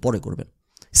 হয়তো পরে করবেন।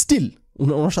 স্টিল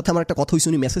ওনার সাথে আমার একটা কথা হয়েছে,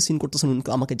 উনি মেসেজ সিন করতেছেন, উনি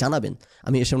আমাকে জানাবেন।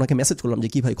 আমি এসে ওনাকে মেসেজ করলাম যে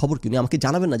কি ভাই খবর কি, উনি আমাকে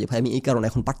জানাবেন না যে ভাই আমি এই কারণে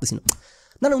এখন পারতেছি না।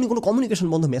 না, উনি কোনো কমিউনিকেশন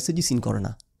বন্ধ, মেসেজই সিন করে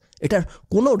না। এটার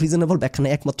কোনো রিজনেবল ব্যাখ্যা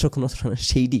নেই, একমাত্র কোনো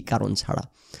সেইডি কারণ ছাড়া।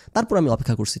 তারপর আমি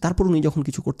অপেক্ষা করছি, তারপর উনি যখন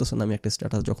কিছু করতেছেন, আমি একটা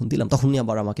স্ট্যাটাস যখন দিলাম, তখন উনি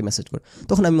আবার আমাকে মেসেজ করে,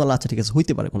 তখন আমি বললাম আচ্ছা ঠিক আছে,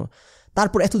 হইতে পারে কোনো।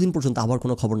 তারপর এতদিন পর্যন্ত আবার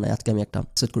কোনো খবর নাই। আজকে আমি একটা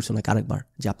মেসেজ করছি ওনাকে আরেকবার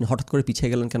যে আপনি হঠাৎ করে পিছিয়ে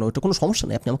গেলেন কেন? ওটা কোনো সমস্যা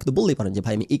নেই, আপনি আমাকে তো বললেই পারেন যে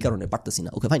ভাই আমি এই কারণে পারতেছি না।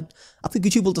 ওকে ফাইন, আপনি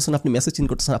কিছুই বলতেছেন, আপনি মেসেজ সিন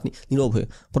করতেছেন, আপনি নীরব হয়ে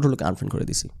ভদ্রলোককে আনফ্রেন্ড করে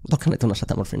দিছি। দরকার নেই ওনার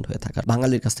সাথে আমার ফ্রেন্ড হয়ে থাকার।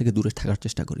 বাঙালির কাছ থেকে দূরে থাকার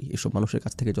চেষ্টা করি, এসব মানুষের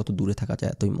কাছ থেকে যত দূরে থাকা যায়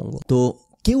এতই মঙ্গল। তো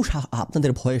কেউ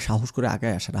আপনাদের ভয়ে সাহস করে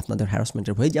আগায় আসেন, আপনাদের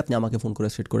হ্যারাসমেন্টের ভয়ে, যে আপনি আমাকে ফোন করে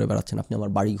সেট করে বেড়াচ্ছেন, আপনি আমার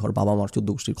বাড়ি ঘর, বাবা মার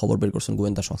 14 গোষ্ঠীর খবর বের করছেন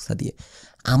গোয়েন্দা সংস্থা দিয়ে,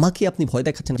 আমাকে আপনি ভয়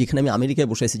দেখাচ্ছেন। যেখানে আমি আমেরিকায়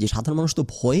বসে আছি, যে সাধারণ মানুষ তো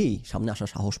ভয়েই সামনে আসার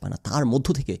সাহস পায় না, তার মধ্য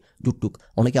থেকে জুটটুক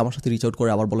অনেকে আমার সাথে রিচ আউট করে,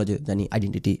 আবার বলে যে জানি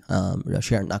আইডেন্টিটি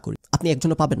শেয়ার না করি। আপনি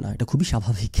একজনে পাবেন না, এটা খুবই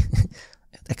স্বাভাবিক।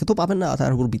 একে তো পাবেন না,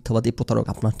 তার উপর মিথ্যাবাদী প্রতারক,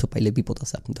 আপনার তো পাইলে বিপদ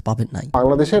আছে, আপনি তো পাবেন নাই।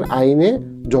 বাংলাদেশের আইনে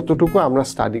যতটুকু আমরা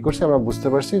স্টাডি করছি, আমরা বুঝতে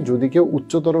পারছি যদি কেউ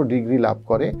উচ্চতর ডিগ্রি লাভ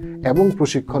করে এবং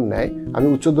প্রশিক্ষণ নেয়, আমি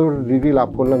উচ্চতর ডিগ্রি লাভ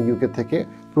করলাম ইউকে থেকে,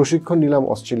 প্রশিক্ষণ নিলাম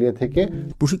অস্ট্রেলিয়া থেকে।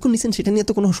 প্রশিক্ষণ নিচ্ছেন সেটা নিয়ে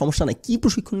তো কোনো সমস্যা নাই, কি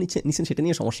প্রশিক্ষণ নিচ্ছেন সেটা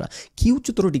নিয়ে সমস্যা কি?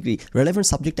 উচ্চতর ডিগ্রি রেলেভেন্ট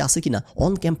সাবজেক্টে আছে কিনা,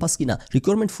 অন ক্যাম্পাস কিনা,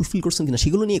 রিকোয়ারমেন্ট ফুলফিল করছেন কিনা,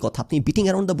 সেগুলো নিয়ে কথা। আপনি বিটিং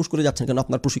অ্যারাউন্ড দ্য বুশ করে যাচ্ছেন কেন?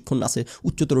 আপনার প্রশিক্ষণ আছে,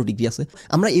 উচ্চতর ডিগ্রি আছে।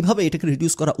 আমরা এভাবে এটাকে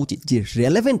রিডিউস করা উচিত যে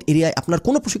রেলেভেন্ট এরিয়ায় আপনার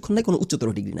কোনো প্রশিক্ষণ নাই, কোনো উচ্চতর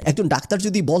ডিগ্রি নাই। একজন ডাক্তার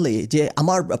যদি বলে যে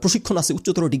আমার প্রশিক্ষণ আছে,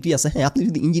 উচ্চতর ডিগ্রি আছে, হ্যাঁ আপনি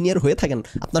যদি ইঞ্জিনিয়ার হয়ে থাকেন,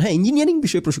 আপনার হ্যাঁ ইঞ্জিনিয়ারিং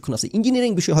বিষয়ে প্রশিক্ষণ আছে,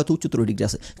 ইঞ্জিনিয়ারিং বিষয়ে হয়তো উচ্চতর ডিগ্রি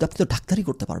আছে, কিন্তু আপনি তো ডাক্তারই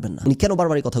করতে পারবেন না। উনি কেন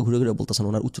বারবার এই কথা ঘুরে ঘুরে বলতেছেন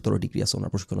ওনার উচ্চতর ডিগ্রি আছে, ওনার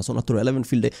প্রশিক্ষণ আছে? ওনার তো রেলেভেন্ট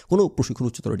ফিল্ডে কোনো প্রশিক্ষণ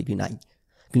উচ্চতর ডিগ্রি নাই।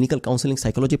 ক্লিনিক্যাল কাউন্সেলিং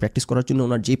সাইকোলজি প্র্যাকটিস করার জন্য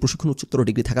ওনার যে প্রশিক্ষণ উচ্চতর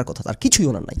ডিগ্রি থাকার কথা তার কিছুই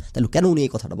ওনার নাই, তাহলে কেন উনি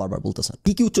এই কথাটা বারবার বলতেছেন?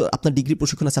 কি কি আপনার ডিগ্রি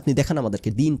প্রশিক্ষণ আছে আপনি দেখান আমাদেরকে,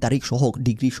 দিন তারিখ সহ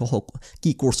ডিগ্রি সহ,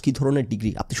 কি কোর্স, কি ধরনের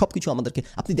ডিগ্রি, আপনি সব কিছু আমাদেরকে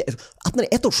আপনার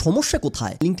এত সমস্যা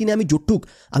কোথায়? লিঙ্কডিনে আমি যতটুক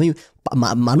আমি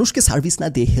মানুষকে সার্ভিস না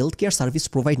দিয়ে হেলথ কেয়ার সার্ভিস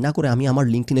প্রোভাইড না করে আমি আমার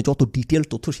লিঙ্কডিনে যত ডিটেল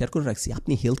তথ্য শেয়ার করে রাখছি,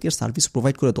 আপনি হেলথ কেয়ার সার্ভিস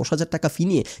প্রোভাইড করে 10,000 টাকা ফি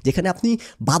নিয়ে, যেখানে আপনি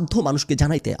বাধ্য মানুষকে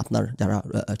জানাইতে, আপনার যারা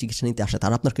চিকিৎসা নিতে আসে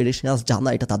তারা আপনার ক্রেডেনশিয়ালস জানা,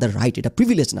 এটা তাদের রাইট, এটা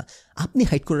প্রিভিলেজ না, আপনি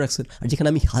হাইড করে রাখছেন। আর যেখানে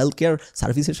আমি হেলথ কেয়ার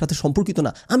সার্ভিসের সাথে সম্পর্কিত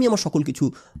না, আমি আমার সকল কিছু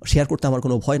শেয়ার করতে আমার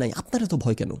কোনো ভয় নাই, আপনার এত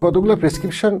ভয় কেন? কতগুলো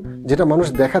প্রেসক্রিপশন যেটা মানুষ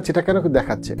দেখাচ্ছে এটা কেন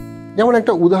দেখাচ্ছে? যেমন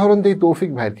একটা উদাহরণ দিই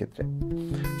তৌফিক ভাইয়ের ক্ষেত্রে।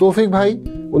 তৌফিক ভাই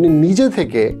উনি নিজে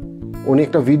থেকে উনি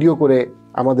একটা ভিডিও করে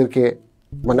আমাদেরকে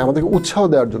উৎসাহ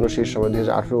দেওয়ার জন্য সেই সময়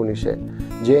 2018-19-এ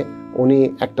যে উনি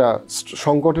একটা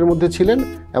সংকটের মধ্যে ছিলেন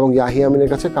এবং ইয়াহিয়া আমিনের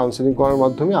কাছে কাউন্সেলিং করার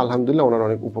মাধ্যমে আলহামদুলিল্লাহ ওনার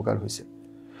অনেক উপকার হয়েছে।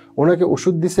 ওনাকে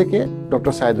ওষুধ দিছে কে?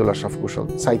 ডক্টর সাইদুল আশরাফ কুশল,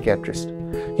 সাইকিয়াট্রিস্ট।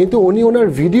 কিন্তু উনি ওনার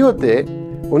ভিডিওতে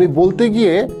উনি বলতে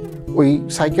গিয়ে ওই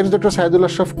সাইকিয়াট্রিস্ট ডক্টর সাইদুল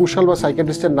আশরাফ কুশল বা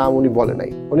সাইকিয়াট্রিস্টের নাম উনি বলে নাই।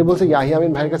 উনি বলছে ইয়াহিয়া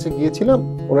আমিন ভাইয়ের কাছে গিয়েছিলাম,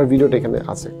 ওনার ভিডিওটা এখানে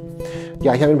আছে।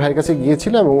 ইয়াহিয়া আমিন ভাইয়ের কাছে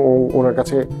গিয়েছিলাম এবং ওনার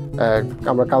কাছে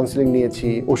আমরা কাউন্সিলিং নিয়েছি,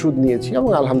 ওষুধ নিয়েছি এবং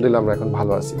আলহামদুলিল্লাহ আমরা এখন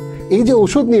ভালো আছি। এই যে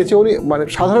ওষুধ নিয়েছে উনি,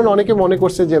 সাধারণ অনেকে মনে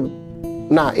করছে যে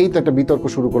না, এই তো একটা বিতর্ক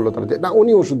শুরু করলো তারা যে না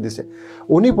উনি ওষুধ দিছে।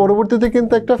 উনি পরবর্তীতে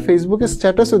কিন্তু একটা ফেসবুকে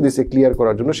স্ট্যাটাসও দিছে ক্লিয়ার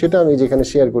করার জন্য, সেটা আমি যেখানে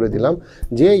শেয়ার করে দিলাম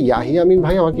যে ইয়াহিয়া আমিন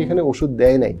ভাই আমাকে এখানে ওষুধ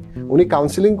দেয় নাই, উনি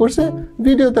কাউন্সিলিং করছে।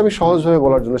 ভিডিওতে আমি সহজভাবে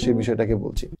বলার জন্য সেই বিষয়টাকে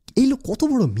বলছি। এই লোক কত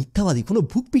বড় মিথ্যাবাদী, কোনো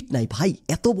বুকপিট নাই ভাই।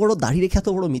 এত বড় দাড়ি রেখে এত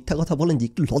বড় মিথ্যা কথা বলেন যে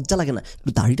একটু লজ্জা লাগে না?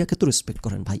 একটু দাড়িটাকে তো রেসপেক্ট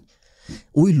করেন ভাই।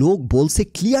 ওই লোক বলছে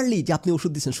ক্লিয়ারলি যে আপনি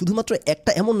ওষুধ দিচ্ছেন, শুধুমাত্র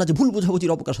একটা এমন না যে ভুল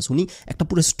বোঝাবুঝির অবকাশ আছে। উনি একটা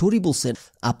পুরো স্টোরি বলছেন,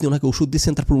 আপনি ওনাকে ওষুধ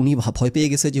দিচ্ছেন, তারপর উনি ভয় পেয়ে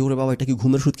গেছে যে ওরে বাবা এটা কি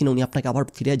ঘুমের ওষুধ কিনা। উনি আপনাকে আবার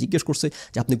ফিরে জিজ্ঞেস করছে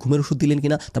যে আপনি ঘুমের ওষুধ দিলেন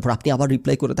কিনা, তারপর আপনি আবার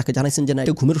রিপ্লাই করে তাকে জানাইছেন যে না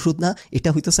এটা ঘুমের ওষুধ না, এটা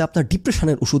হইতেছে আপনার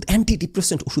ডিপ্রেশনের ওষুধ, অ্যান্টি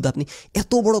ডিপ্রেসেন্ট ওষুধ। আপনি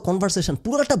এত বড় কনভারসেশন,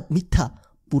 পুরোটা মিথ্যা,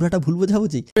 পুরোটা ভুল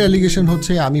বোঝাবুঝি। অ্যালিগেশন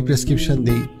হচ্ছে আমি প্রেসক্রিপশন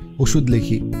দিই, ওষুধ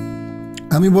লিখি।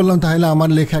 আমি বললাম তাহলে আমার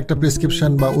লেখা একটা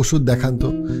প্রেসক্রিপশন বা ওষুধ দেখান তো।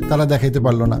 তারা দেখাইতে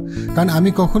পারলো না, কারণ আমি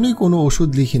কখনোই কোনো ওষুধ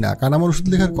লিখি না, কারণ আমার ওষুধ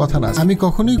লেখার কথা না। আমি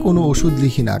কখনোই কোনো ওষুধ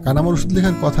লিখি না, কারণ আমার ওষুধ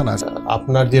লেখার কথা না।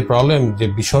 আপনার যে প্রবলেম, যে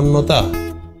বিষণ্ণতা,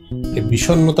 এই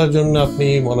বিষণ্ণতার জন্য আপনি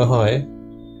মনে হয়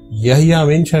ইয়াহিয়া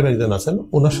আমিন সাহেব একজন আছেন,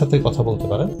 ওনার সাথে কথা বলতে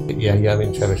পারেন। ইয়াহিয়া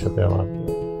আমিন সাহেবের সাথে আমার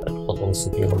প্রথম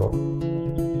স্মৃতি হলো,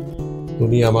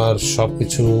 উনি আমার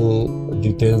সবকিছু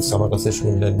ডিটেলস আমার কাছে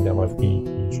শুনলেন যে আমার কি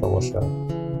সমস্যা।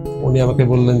 উনি আমাকে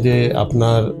বললেন যে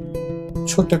আপনার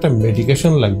ছোট্ট একটা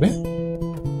মেডিকেশন লাগবে,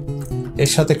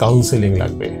 এর সাথে কাউন্সেলিং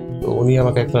লাগবে। তো উনি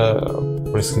আমাকে একটা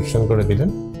প্রেসক্রিপশন করে দিলেন,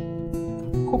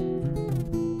 খুব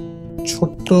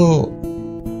ছোট্ট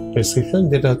প্রেসক্রিপশন,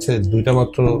 যেটা হচ্ছে 2টা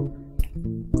মাত্র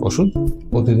ওষুধ,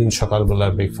 প্রতিদিন সকালবেলা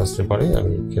ব্রেকফাস্টের পরে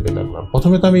আমি খেতে লাগলাম।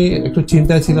 প্রথমে তো আমি একটু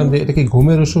চিন্তায় ছিলাম যে এটা কি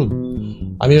ঘুমের ওষুধ,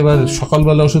 আমি এবার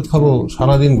সকালবেলা ওষুধ খাবো,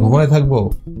 সারাদিন ঘুমায় থাকবো।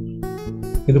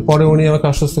 কিন্তু পরে উনি আমাকে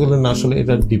আশ্বস্ত করলেন না, আসলে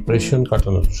এটা ডিপ্রেশন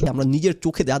কাটানোর ওষুধ। আমরা নিজের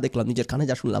চোখে যা দেখলাম, নিজের কানে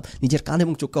যা শুনলাম, নিজের কান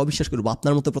এবং চোখকে অবিশ্বাস করবো?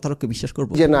 আপনার মতো প্রতারককে বিশ্বাস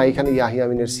করবো যে না এখানে ইয়াহিয়া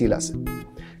আমিনের সিল আছে?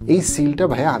 এই সিলটা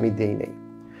ভাইয়া আমি দেই নাই।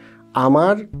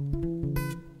 আমার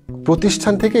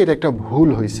প্রতিষ্ঠান থেকে এটা একটা ভুল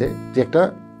হয়েছে যে একটা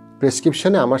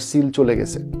প্রেসক্রিপশনে আমার সিল চলে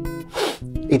গেছে।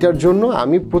 এটার জন্য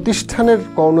আমি প্রতিষ্ঠানের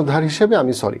কর্ণধার হিসেবে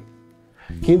আমি সরি।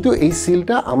 কিন্তু এই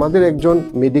সিলটা আমাদের একজন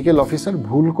মেডিকেল অফিসার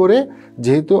ভুল করে,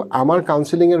 যেহেতু আমার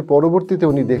কাউন্সিলিং এর পরবর্তীতে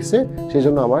উনি দেখছে,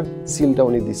 সেজন্য আমার সিলটা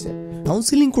উনি দিছে।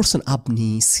 কাউন্সিলিং করছেন আপনি,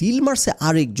 সিল মারছে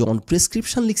আরেকজন,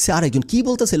 প্রেসক্রিপশন লিখছে আরেকজন। কি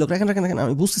বলতেছে লোক? রাখেন রাখেন রাখেন,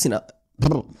 আমি বুঝতেছি না।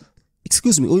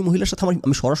 এক্সকিউজ মি, ওই মহিলার সাথে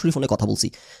আমি সরাসরি ফোনে কথা বলছি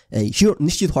এই শিওর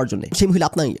নিশ্চিত হওয়ার জন্য। সেই মহিলা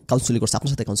আপনার কাউন্সিলিং করছে,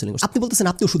 আপনার সাথে কাউন্সিলিং করছে। আপনি বলতেছেন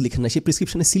আপনি ওষুধ লিখেন না, সেই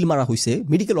প্রেসক্রিপশনে সিল মারা হয়েছে,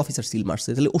 মেডিকেল অফিসার সিল মারছে।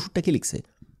 তাহলে ওষুধটা কে লিখছে?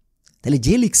 তাহলে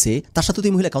যে লিখছে তার সাথে তো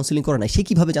এই মহিলা কাউন্সিলিং করে নাই, সে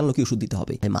কিভাবে জানলো কি ওষুধ দিতে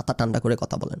হবে? মাথা ঠান্ডা করে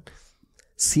কথা বলেন।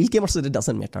 সিল কে মারছে ইট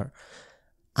ডাজন্ট ম্যাটার।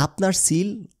 আপনার সিল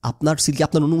কি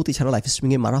আপনার অনুমতি ছাড়া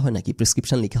লাইফস্প্রিং-এ মারা হয় নাকি?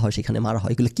 প্রেসক্রিপশন লেখা হয়, সেখানে মারা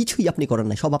হয়। এগুলো কিছুই আপনি করেন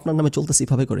নাই, সব আপনার নামে চলতেছে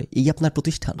এভাবে করে। এই আপনার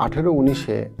প্রতিষ্ঠান।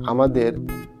 18-19-এ আমাদের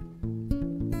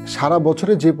সারা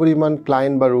বছরে যে পরিমাণ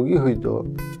ক্লায়েন্ট বা রোগী হইতো,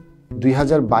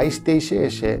 2022-23-এ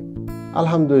এসে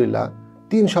আলহামদুলিল্লাহ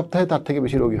 3 সপ্তাহে তার থেকে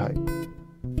বেশি রোগী হয়।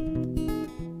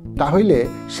 তাহলে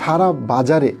সারা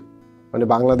বাজারে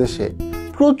বাংলাদেশে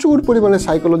প্রচুর পরিমাণে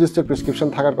সাইকোলজিস্টের প্রেসক্রিপশন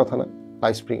থাকার কথা না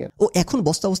LifeSpring-এর? ও এখন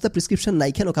বস্তা বস্তা প্রেসক্রিপশন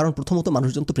নাই কেন? কারণ প্রথমত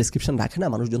মানুষজন তো প্রেসক্রিপশন রাখে না,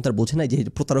 মানুষজন তার বোঝে না যে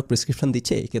প্রতারক প্রেসক্রিপশন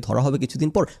দিচ্ছে, একে ধরা হবে কিছুদিন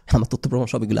পর। আমার তথ্য প্রমাণ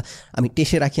সব এগুলা আমি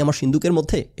টেসে রাখি আমার সিন্দুকের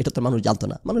মধ্যে, এটা তো মানুষ জানতো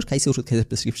না। মানুষ খাইছে, ওষুধ খেয়েছে,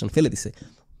 প্রেসক্রিপশন ফেলে দিছে।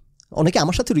 অনেকে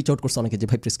আমার সাথে রিচ আউট করছে, অনেকে যে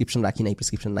ভাই প্রেসক্রিপশন রাখি নাই,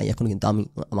 প্রেসক্রিপশন নাই এখন, কিন্তু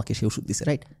আমাকে সে ওষুধ দিছে,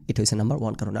 রাইট? এটা হচ্ছে নাম্বার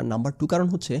 1 কারণ। আর নাম্বার 2 কারণ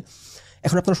হচ্ছে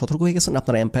এখন আপনারা সতর্ক হয়ে গেছেন,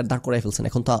 আপনারা এম্পায়ার দাঁড় করাই ফেলছেন।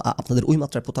 এখন তো আপনাদের ওই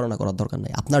মাত্রায় প্রতারণা করার দরকার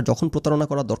নাই। আপনার যখন প্রতারণা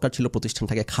করার দরকার ছিল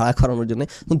প্রতিষ্ঠানটাকে খাড়া করানোর জন্য,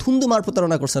 ধুমধুমার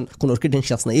প্রতারণা করছেন, কোনো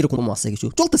ক্রেডেনশিয়ালস নাই, এরকম আছে কিছু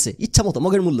চলতেছে ইচ্ছা মতো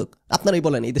মগের মূল্য। আপনারাই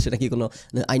বলেন এই দেশে নাকি কোনো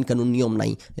আইন কানুন নিয়ম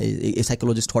নাই এই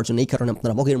সাইকোলজিস্ট হওয়ার জন্য, এই কারণে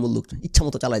আপনারা মগের মূল্য ইচ্ছা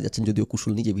মতো চালাই যাচ্ছেন। যদিও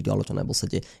কুশল নিজে ভিডিও আলোচনায় বলছে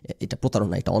যে এটা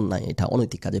প্রতারণা, এটা অন্যায়, এটা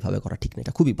অনৈতিক কাজে ভাবে করা ঠিক না,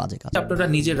 এটা খুবই বাজে কাজ। আপনারা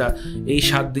নিজেরা এই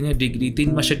 7 দিনের ডিগ্রি 3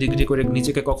 মাসের ডিগ্রি করে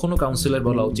নিজেকে কখনো কাউন্সিলর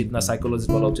বলা উচিত না,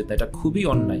 সাইকোলজিস্ট বলা উচিত না, এটা খুবই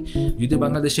অন্যায়। যদি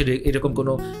বাংলাদেশে এরকম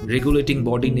কোনো রেগুলেটিং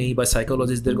বডি নেই বা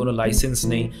সাইকোলজিস্টদের কোনো লাইসেন্স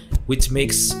নেই, which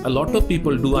makes a lot of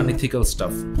people do unethical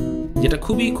stuff, যেটা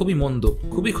খুবই খুবই মন্দ,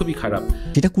 খুবই খুবই খারাপ।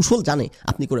 যেটা কুশল জানে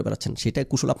আপনি করে বেড়াচ্ছেন, সেটা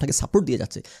কুশল আপনাকে সাপোর্ট দিয়ে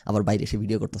যাচ্ছে, আবার বাইরে এসে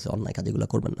ভিডিও করতেছে অন্যায় কাজ, এগুলো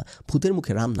করবেন না। ভূতের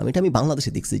মুখে রাম নাম, এটা আমি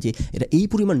বাংলাদেশে দেখছি যে এটা এই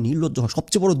পরিমাণ নির্লজ্জ হয়।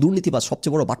 সবচেয়ে বড় দুর্নীতিবাজ,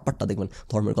 সবচেয়ে বড় বাটপাটটা দেখবেন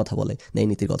ধর্মের কথা বলে, ন্যায়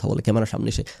নীতির কথা বলে, ক্যামেরার সামনে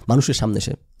এসে, মানুষের সামনে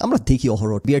এসে আমরা দেখি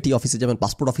অহরহ। বিআরটি অফিসে যাবেন,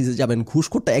 পাসপোর্ট অফিসে যাবেন, ঘুষ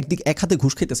করতে এক হাতে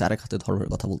ঘুষ খেতেছে, আরেক হাতে ধর্মের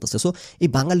কথা বলতেছে। সো এই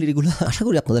বাঙালির এগুলো আশা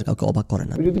করি আপনাদের কাউকে অবাক করে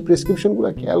না। যদি প্রেসক্রিপশনগুলো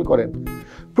খেয়াল করেন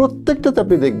প্রত্যেকটাতে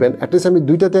আপনি দেখবেন অ্যাটলিস্ট আমি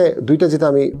দুইটা যেটা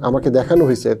আমাকে দেখানো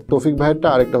হয়েছে, তৌফিক ভাইয়েরটা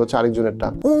আরেকটা হচ্ছে আরেকজনেরটা।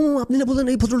 আপনি না বললেন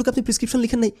এই ভদ্রলোক আপনি প্রেসক্রিপশন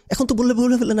লিখেন নাই, এখন তো বলে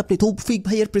ফেললেন আপনি তৌফিক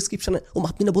ভাইয়ের প্রেসক্রিপশনে।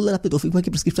 আপনি না বললেন আপনি তৌফিক ভাইকে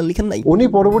প্রেসক্রিপশন লিখেন নাই। উনি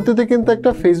পরবর্তীতে কিন্তু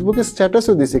একটা ফেসবুকে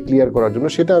স্ট্যাটাসও দিয়েছে ক্লিয়ার করার জন্য,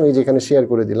 সেটা আমি যেখানে শেয়ার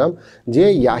করে দিলাম যে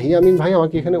ইয়াহিয়া আমিন ভাই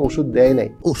আমাকে এখানে ওষুধ দেয় নাই।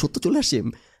 সত্য চলে আসছে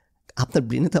আপনার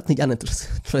ব্রেনে, তো আপনি জানেন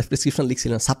প্রেসক্রিপশন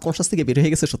লিখছিলেন, সাবকনশাস থেকে বের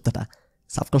হয়ে গেছে সত্যটা,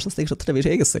 সাবকনশাস থেকে সত্যটা বের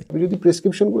হয়ে গেছে। আপনি যদি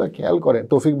প্রেসক্রিপশনগুলো খেয়াল করেন,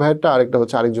 তৌফিক ভাইয়েরটা আরেকটা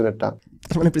হচ্ছে আরেকজনেরটা,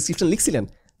 তার মানে প্রেসক্রিপশন লিখছিলেন,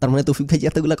 তার মানে তৌফিক ভাই যে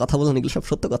এতগুলো কথা বলেন এগুলো সব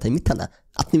সত্য কথাই, মিথ্যা না।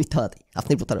 আপনি মিথ্যাবাদী,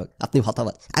 আপনি প্রতারক, আপনি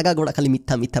ভাতাবাজ, আগাগোড়া খালি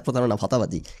মিথ্যা মিথ্যা প্রতারণা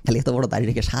ভাতাবাজি, খালি এত বড় দাঁড়িয়ে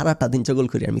রেখে সারাটা দিন চগল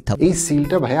করি আর মিথ্যা। এই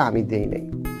সিলটা ভাইয়া আমি দেই নাই,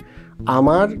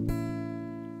 আমার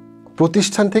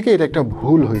প্রতিষ্ঠান থেকে এটা একটা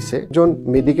ভুল হয়েছে, একজন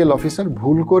মেডিকেল অফিসার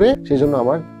ভুল করে সেজন্য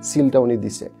আমার সিলটা উনি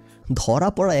দিছে। ধরা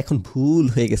পড়া এখন ভুল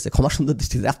হয়ে গেছে ক্ষমা সুন্দর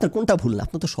দৃষ্টিতে। আপনার কোনটা ভুল না?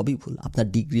 আপনার তো সবই ভুল। আপনার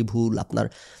ডিগ্রি ভুল, আপনার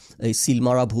এই সিল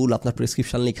মারা ভুল, আপনার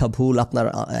প্রেসক্রিপশন লেখা ভুল, আপনার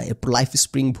লাইফ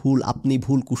স্প্রিং ভুল, আপনি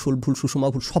ভুল, কুশল ভুল, সুষমা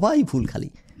ভুল, সবাই ভুল,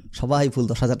 খালি সবাই ভুল।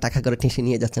 10,000 টাকা করে টেসে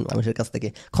নিয়ে যাচ্ছেন মানুষের কাছ থেকে,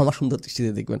 ক্ষমা সুন্দর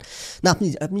দৃষ্টিতে দেখবেন না।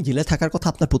 আপনি জেলে থাকার কথা,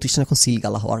 আপনার প্রতিষ্ঠান এখন সিল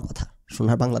গালা হওয়ার কথা।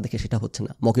 সোনার বাংলা দেখে সেটা হচ্ছে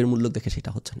না, মগের মূল্য দেখে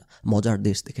সেটা হচ্ছে না, মজার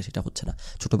দেশ দেখে সেটা হচ্ছে না।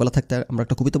 ছোটোবেলা থাকতে আমরা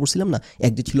একটা কবিতা পড়ছিলাম না,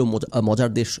 একদিন ছিল মজার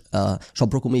দেশ, সব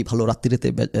রকমই ভালো, রাত্রিরেতে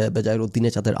বেজায় রোদ, দিনে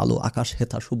চাঁদের আলো, আকাশ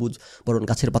হেথা সবুজ বরণ,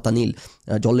 গাছের পাতা নীল,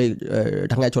 জলে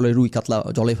ডাঙায় চলে রুই কাতলা,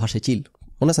 জলে ভাসে চিল।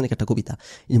 মনে আছে নাকি একটা কবিতা?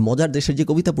 এই মজার দেশের যে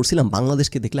কবিতা পড়ছিলাম,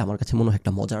 বাংলাদেশকে দেখলে আমার কাছে মনে হয়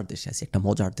একটা মজার দেশে আছি, একটা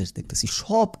মজার দেশ দেখতেছি।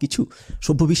 সব কিছু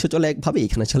সভ্য বিশ্ব চলে একভাবে,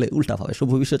 এখানে চলে উল্টাভাবে।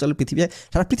 সভ্য বিশ্ব চলে পৃথিবী,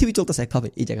 সারা পৃথিবী চলতেছে একভাবে,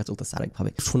 এই জায়গা চলতেছে আরেকভাবে।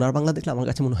 সোনার বাংলা দেখলে আমার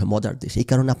কাছে মনে হয় মজার দেশ। এই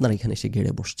কারণে আপনারা এখানে এসে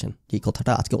গেড়ে বসছেন। এই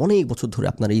কথাটা আজকে অনেক বছর ধরে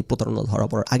আপনার এই প্রতারণা ধরা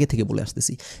পড়ার আগে থেকে বলে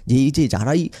আসতেছি যে এই যে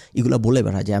যারাই এগুলো বলে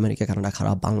বেড়ায় যে আমেরিকা কানাডা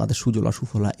খারাপ, বাংলাদেশ সুজলা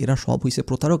সুফলা, এরা সব হয়েছে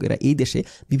প্রতারক। এরা এই দেশে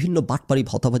বিভিন্ন বাটপারি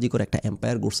ভাতাবাজি করে একটা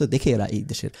এম্পায়ার গড়ছে দেখে এরা এই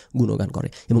দেশের গুণগান করে।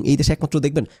 এবং এই দেশে একমাত্র দেখবেন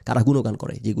কারা গুণগান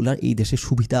করে, যেগুলার এই দেশে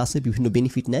সুবিধা আছে, বিভিন্ন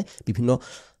বেনিফিট নেয়, বিভিন্ন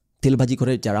তেলবাজি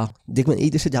করে। যারা দেখবেন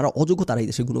এই দেশে যারা অযোগ্য তারা এই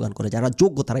দেশে গুণগান করে, যারা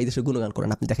যোগ্য তারা এই দেশে গুণগান করেন।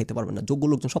 আপনি দেখাইতে পারবেন না। যোগ্য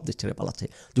লোকজন সব দেশ ছেড়ে পালাচ্ছে,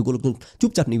 যোগ্য লোকজন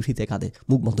চুপচাপ নিভৃতে কাঁদে,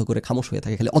 মুখ বন্ধ করে খামোশ হয়ে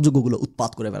থাকে, খালি অযোগ্যগুলো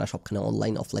উৎপাত করে বেড়া সবখানে,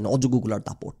 অনলাইন অফলাইনে অযোগ্যগুলোর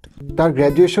দাপট। তার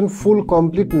গ্র্যাজুয়েশন ফুল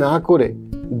কমপ্লিট না করে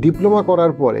ডিপ্লোমা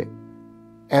করার পরে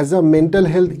as a mental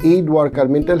health aid worker,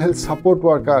 mental health support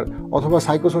worker, অথবা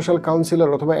সাইকোসোশ্যাল কাউন্সিলর,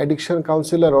 অথবা অ্যাডিকশন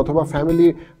কাউন্সিলর, অথবা ফ্যামিলি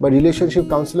বা রিলেশনশিপ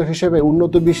কাউন্সিলর হিসেবে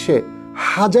উন্নত বিশ্বে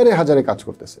হাজারে হাজারে কাজ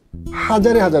করতেছে,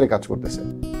 হাজারে হাজারে কাজ করতেছে।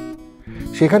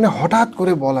 সেখানে হঠাৎ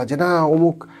করে বলা যে না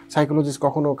অমুক সাইকোলজিস্ট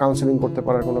কখনো কাউন্সিলিং করতে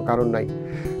পারার কোনো কারণ নাই,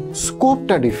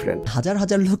 স্কোপটা ডিফারেন্ট। হাজার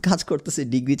হাজার লোক কাজ করতেছে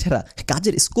ডিগ্রি ছাড়া,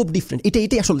 কাজের স্কোপ ডিফারেন্ট।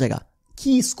 এটাই আসল জায়গা।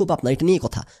 কি স্কোপ আপনার, এটা নিয়ে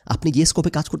কথা। আপনি যে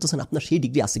স্কোপে কাজ করতেছেন আপনার সেই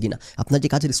ডিগ্রি আছে কিনা, আপনার যে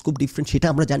কাজের স্কোপ ডিফারেন্ট সেটা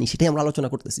আমরা জানি, সেটাই আমরা আলোচনা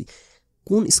করতেছি।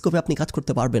 কোন স্কোপে আপনি কাজ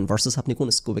করতে পারবেন ভার্সেস আপনি কোন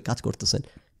স্কোপে কাজ করতেছেন।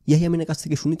 ইয়াহিয়া আমিনের কাছ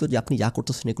থেকে শুনি তো যে আপনি যা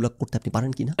করতেছেন এগুলো করতে আপনি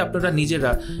পারেন কিনা। আপনারা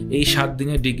নিজেরা এই 7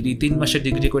 দিনের ডিগ্রি 3 মাসের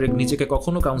ডিগ্রি করে নিজেকে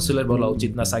কখনো কাউন্সিলর বলা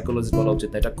উচিত না, সাইকোলজিস্ট বলা উচিত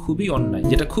না, এটা খুবই অন্যায়,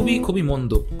 যেটা খুবই খুবই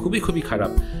মন্দ, খুবই খুবই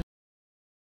খারাপ।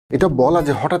 এটা বলা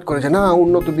যে হঠাৎ করে যে না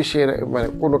উন্নত বিশ্বের মানে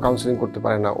কোনো কাউন্সিলিং করতে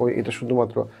পারে না, ওই এটা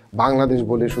শুধুমাত্র বাংলাদেশ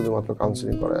বলে শুধুমাত্র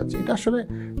কাউন্সিলিং করা যাচ্ছে, এটা আসলে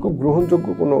খুব গ্রহণযোগ্য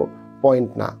কোনো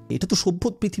পয়েন্ট না। এটা তো সভ্য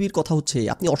পৃথিবীর কথা হচ্ছে,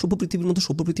 আপনি অসভ্য পৃথিবীর মধ্যে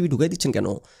সভ্য পৃথিবী ঢুকাই দিচ্ছেন কেন?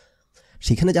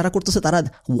 সেখানে যারা করতেছে তারা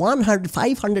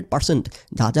 500%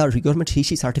 যা যা রিকোয়ারমেন্ট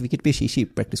সেই সার্টিফিকেট পেয়ে সেই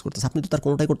প্র্যাকটিস করতেছে। আপনি তো তার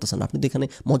কোনোটাই করতেছেন না। আপনি তো এখানে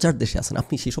মজার দেশে আছেন,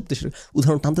 আপনি সেই সব দেশের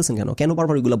উদাহরণ টানতেছেন কেন? কেন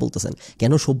বারবার এগুলো বলতেছেন?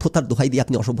 কেন সভ্যতার দোহাই দিয়ে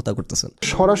আপনি অসভ্যতা করতেছেন?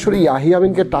 সরাসরি ইয়াহিয়া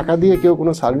আমিনকে টাকা দিয়ে কেউ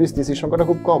কোনো সার্ভিস নিচ্ছে সংখ্যাটা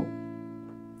খুব কম,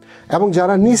 এবং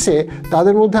যারা নিছে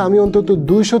তাদের মধ্যে আমি অন্তত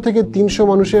 200 থেকে 300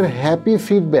 মানুষের হ্যাপি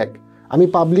ফিডব্যাক আমি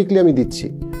পাবলিকলি আমি দিচ্ছি।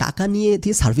 টাকা নিয়ে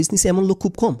দিয়ে সার্ভিস নিছে এমন লোক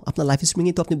খুব কম। আপনার লাইফ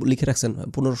স্প্রিংয়ে তো আপনি লিখে রাখছেন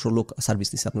 1500 লোক সার্ভিস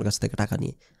নিচ্ছে আপনার কাছ থেকে টাকা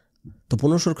নিয়ে। তো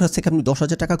 1500 কাছ থেকে আপনি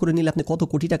 10,000 টাকা করে নিলে আপনি কত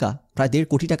কোটি টাকা, প্রায় 1.5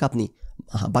 কোটি টাকা আপনি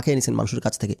বাকিয়ে নিয়েছেন মানুষের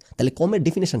কাছ থেকে। তাহলে কমের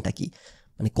ডেফিনেশনটা কি,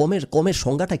 মানে কমের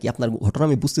সংজ্ঞাটা কি? আপনার ঘটনা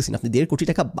আমি বুঝতেছি না। আপনি 1.5 কোটি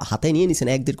টাকা হাতে নিয়ে নিয়েছেন,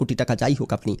 1-1.5 কোটি টাকা যাই হোক,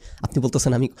 আপনি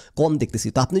বলতেছেন আমি কম দেখতেছি।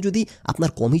 তো আপনি যদি আপনার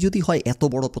কমই যদি হয় এত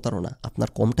বড় প্রতারণা, আপনার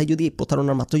কমটাই যদি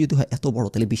প্রতারণার মাত্রা যদি হয় এত বড়,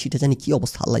 তাহলে বেশিটা জানি কি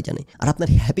অবস্থা আল্লাহ জানে। আর আপনার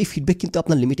হ্যাপি ফিডব্যাক কিন্তু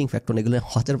আপনার লিমিটিং ফ্যাক্টর, এগুলো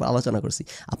হাজারবার আলোচনা করছি।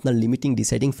 আপনার লিমিটিং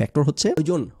ডিসাইডিং ফ্যাক্টর হচ্ছে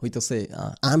ওজন হইতেছে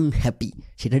আনহ্যাপি,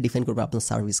 সেটা ডিফাইন করবে আপনার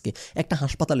সার্ভিসকে। একটা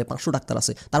হাসপাতালে 500 ডাক্তার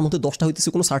আছে, তার মধ্যে 10টা হইতেছে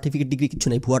কোনো সার্টিফিকেট ডিগ্রি কিছু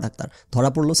নেই, ভুয়া ডাক্তার, ধরা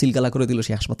পড়লো, সিলগালা করে দিল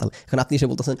সেই হাসপাতাল। এখন আপনি এসে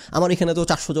বলতেছেন আমার এখানে তো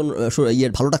 400 জন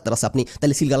ভালো ডাক্তার আছে, আপনি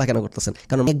তাহলে সিলগালা কেন করতেছেন?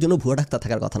 কারণ একজনও ভুয়া ডাক্তার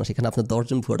থাকার কথা না, সেখানে আপনার 10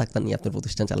 জন ভুয়া ডাক্তার নিয়ে আপনার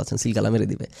প্রতিষ্ঠান চালাচ্ছেন, সিলগালা মেরে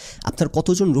দিবে। আপনার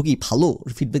কতজন রোগী ভালো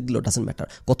ফিডব্যাক দিল ডাজেন্ট ম্যাটার,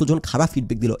 কতজন খারাপ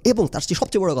ফিডব্যাক দিল, এবং তার চেয়ে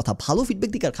সবচেয়ে বড় কথা ভালো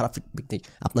ফিডব্যাক দিক আর খারাপ ফিডব্যাক দিক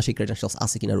আপনার সেই ক্রেডেনশিয়ালস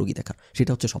আছে কিনা রোগী দেখার,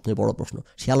 সেটা হচ্ছে সবচেয়ে বড় প্রশ্ন।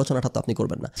 সেই আলোচনাটা তো আপনি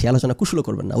করবেন না, সেই আলোচনা কুশলও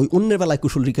করবেন না। ওই অন্যের বেলায়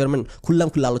কুশল রিকোয়ারমেন্ট খুললাম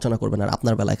আলোচনা করবেন, আর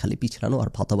আপনার বেলায় খালি পিছড়ানো আর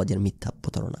ভাতাবাজির মিথ্যা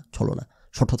প্রতারণা, ছলনা,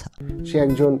 সঠতা। সে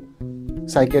একজন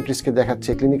সাইকিয়াট্রিস্টকে দেখাচ্ছে,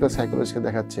 ক্লিনিক্যাল সাইকোলজিস্টকে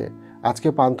দেখাচ্ছে। আজকে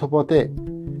পান্থপথে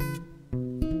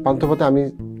আমি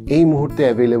এই মুহূর্তে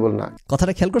অ্যাভেলেবল না।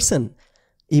 কথাটা খেয়াল করছেন?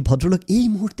 এই ভদ্রলোক এই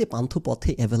মুহূর্তে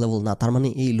পান্থপথে অ্যাভেলেবল না, তার মানে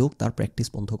এই লোক তার প্র্যাকটিস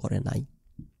বন্ধ করে নাই,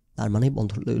 তার মানে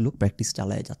লোক প্র্যাকটিস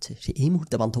চালায় যাচ্ছে। সে এই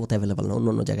মুহূর্তে পান্থপথে অ্যাভেলেবল না,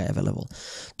 অন্য জায়গায় অ্যাভেলেবল।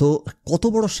 তো কত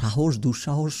বড় সাহস,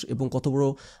 দুঃসাহস, এবং কত বড়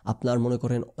আপনার মনে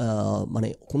করেন মানে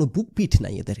কোনো বুক পিঠ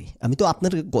নাই এদের। আমি তো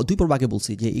আপনার 2 পর্ব আগে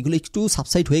বলছি যে এগুলো একটু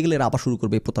সাবসাইড হয়ে গেলে এরা আবার শুরু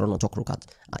করবে এই প্রতারণা চক্র কাজ।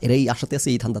 এরা এই আশাতে আছে,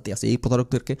 এই ধান্দাতে আছে। এই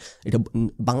প্রতারকদেরকে এটা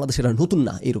বাংলাদেশের নতুন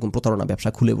না, এরকম প্রতারণা ব্যবসা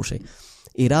খুলে বসে।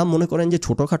 এরা মনে করেন যে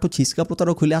ছোটোখাটো ছিচকা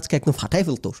প্রতারক হইলে আজকে একদম ফাটাই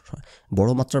ফেলতো, বড়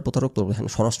মাত্রার প্রতারক তো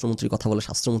স্বরাষ্ট্রমন্ত্রীর কথা বলে,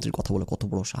 স্বাস্থ্যমন্ত্রীর কথা বলে, কত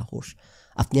বড় সাহস!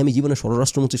 আমি জীবনে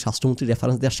স্বরাষ্ট্রমন্ত্রী, স্বাস্থ্যমন্ত্রীর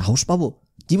রেফারেন্স দেওয়ার সাহস পাবো?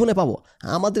 জীবনে পাবো?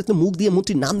 আমাদের তো মুখ দিয়ে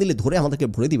মন্ত্রীর নাম দিলে ধরে আমাদেরকে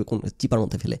ভরে দিবে কোন চিপার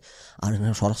মধ্যে ফেলে। আর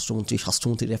স্বরাষ্ট্রমন্ত্রী,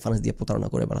 স্বাস্থ্যমন্ত্রীর রেফারেন্স দিয়ে প্রতারণা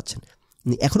করে বেড়াচ্ছেন।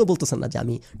 এখনও বলতেছেন না যে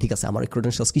আমি ঠিক আছে, আমার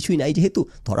ক্রেডেনশিয়ালস কিছুই নাই, যেহেতু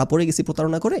ধরা পড়ে গেছি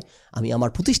প্রতারণা করে, আমি আমার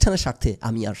প্রতিষ্ঠানের স্বার্থে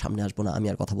আমি আর সামনে আসবো না, আমি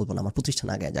আর কথা বলবো না, আমার প্রতিষ্ঠান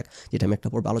আগে যাক। যেটা আমি একটা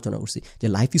পর্বে আলোচনা করছি যে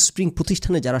লাইফ স্প্রিং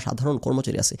প্রতিষ্ঠানে যারা সাধারণ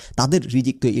কর্মচারী আছে তাদের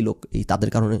রিজিক তো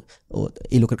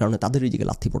এই লোকের কারণে তাদের রিজিকে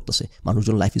লাথি পড়তেছে।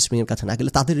 মানুষজন লাইফ স্প্রিংয়ের কাছে না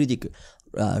গেলে তাদের রিজিক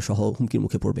সহ হুমকির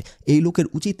মুখে পড়বে। এই লোকের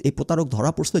উচিত এই প্রতারক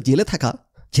ধরা পড়ছে জেলে থাকা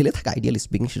আইডিয়ালি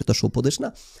স্পিকিং, সেটা তো সভ্যদেশ না।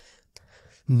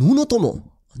 ন্যূনতম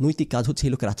নৈতিক কাজ হচ্ছে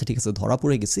এই লোকের, আচ্ছা ঠিক আছে ধরা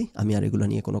পড়ে গেছি, আমি আর এগুলো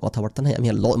নিয়ে কোনো কথাবার্তা নাই, আমি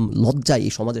আর লজ্জায়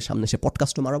এই সমাজের সামনে সে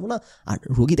পডকাস্টও মারাবো না, আর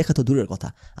রোগী দেখা তো দূরের কথা।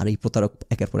 আর এই প্রতারক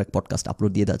একের পর এক পডকাস্ট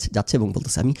আপলোড দিয়ে যাচ্ছে এবং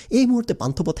বলতেছে আমি এই মুহূর্তে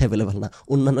পান্থপথে অ্যাভেলেবেল না।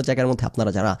 অন্যান্য জায়গার মধ্যে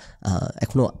আপনারা যারা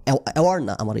এখনও অ্যাওয়ার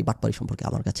না আমার এই বাটপাড়ি সম্পর্কে,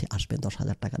 আমার কাছে আসবেন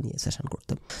 10,000 টাকা নিয়ে সেশন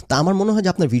করতে। তা আমার মনে হয় যে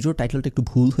আপনার ভিডিও টাইটেলটা একটু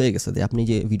ভুল হয়ে গেছে। যে আপনি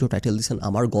যে ভিডিও টাইটেল দিচ্ছেন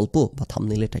আমার গল্প বা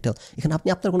থাম্বনেইলের টাইটেল, এখানে আপনি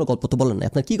আপনার কোনো গল্প তো বলেন না।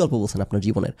 আপনার কী গল্প বলছেন? আপনার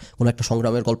জীবনের কোনো একটা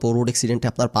সংগ্রামের গল্প, রোড অ্যাক্সিডেন্টে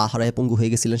আপনার পা হারায় পঙ্গু হয়ে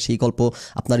গেছিলেন সেই গল্প,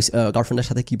 আপনার গার্লফ্রেন্ডের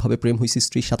সাথে কীভাবে প্রেম হয়েছে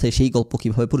স্ত্রীর সাথে সেই গল্প,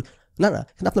 কীভাবে না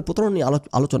এখানে আপনার প্রতারণা নিয়ে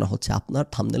আলোচনা হচ্ছে। আপনার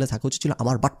থাম্বনেইলে থাকা উচিত ছিল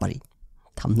আমার বাটপাড়ি,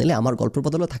 থাম্বনেইলে আমার গল্পের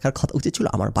বদলে থাকার কথা উচিত ছিল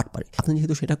আমার বাটপাড়ি। আপনি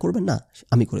যেহেতু সেটা করবেন না,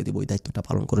 আমি করে দিব, ওই দায়িত্বটা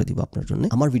পালন করে দিব আপনার জন্য।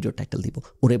 আমার ভিডিও টাইটেল দিব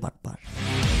ওরে বাটপার।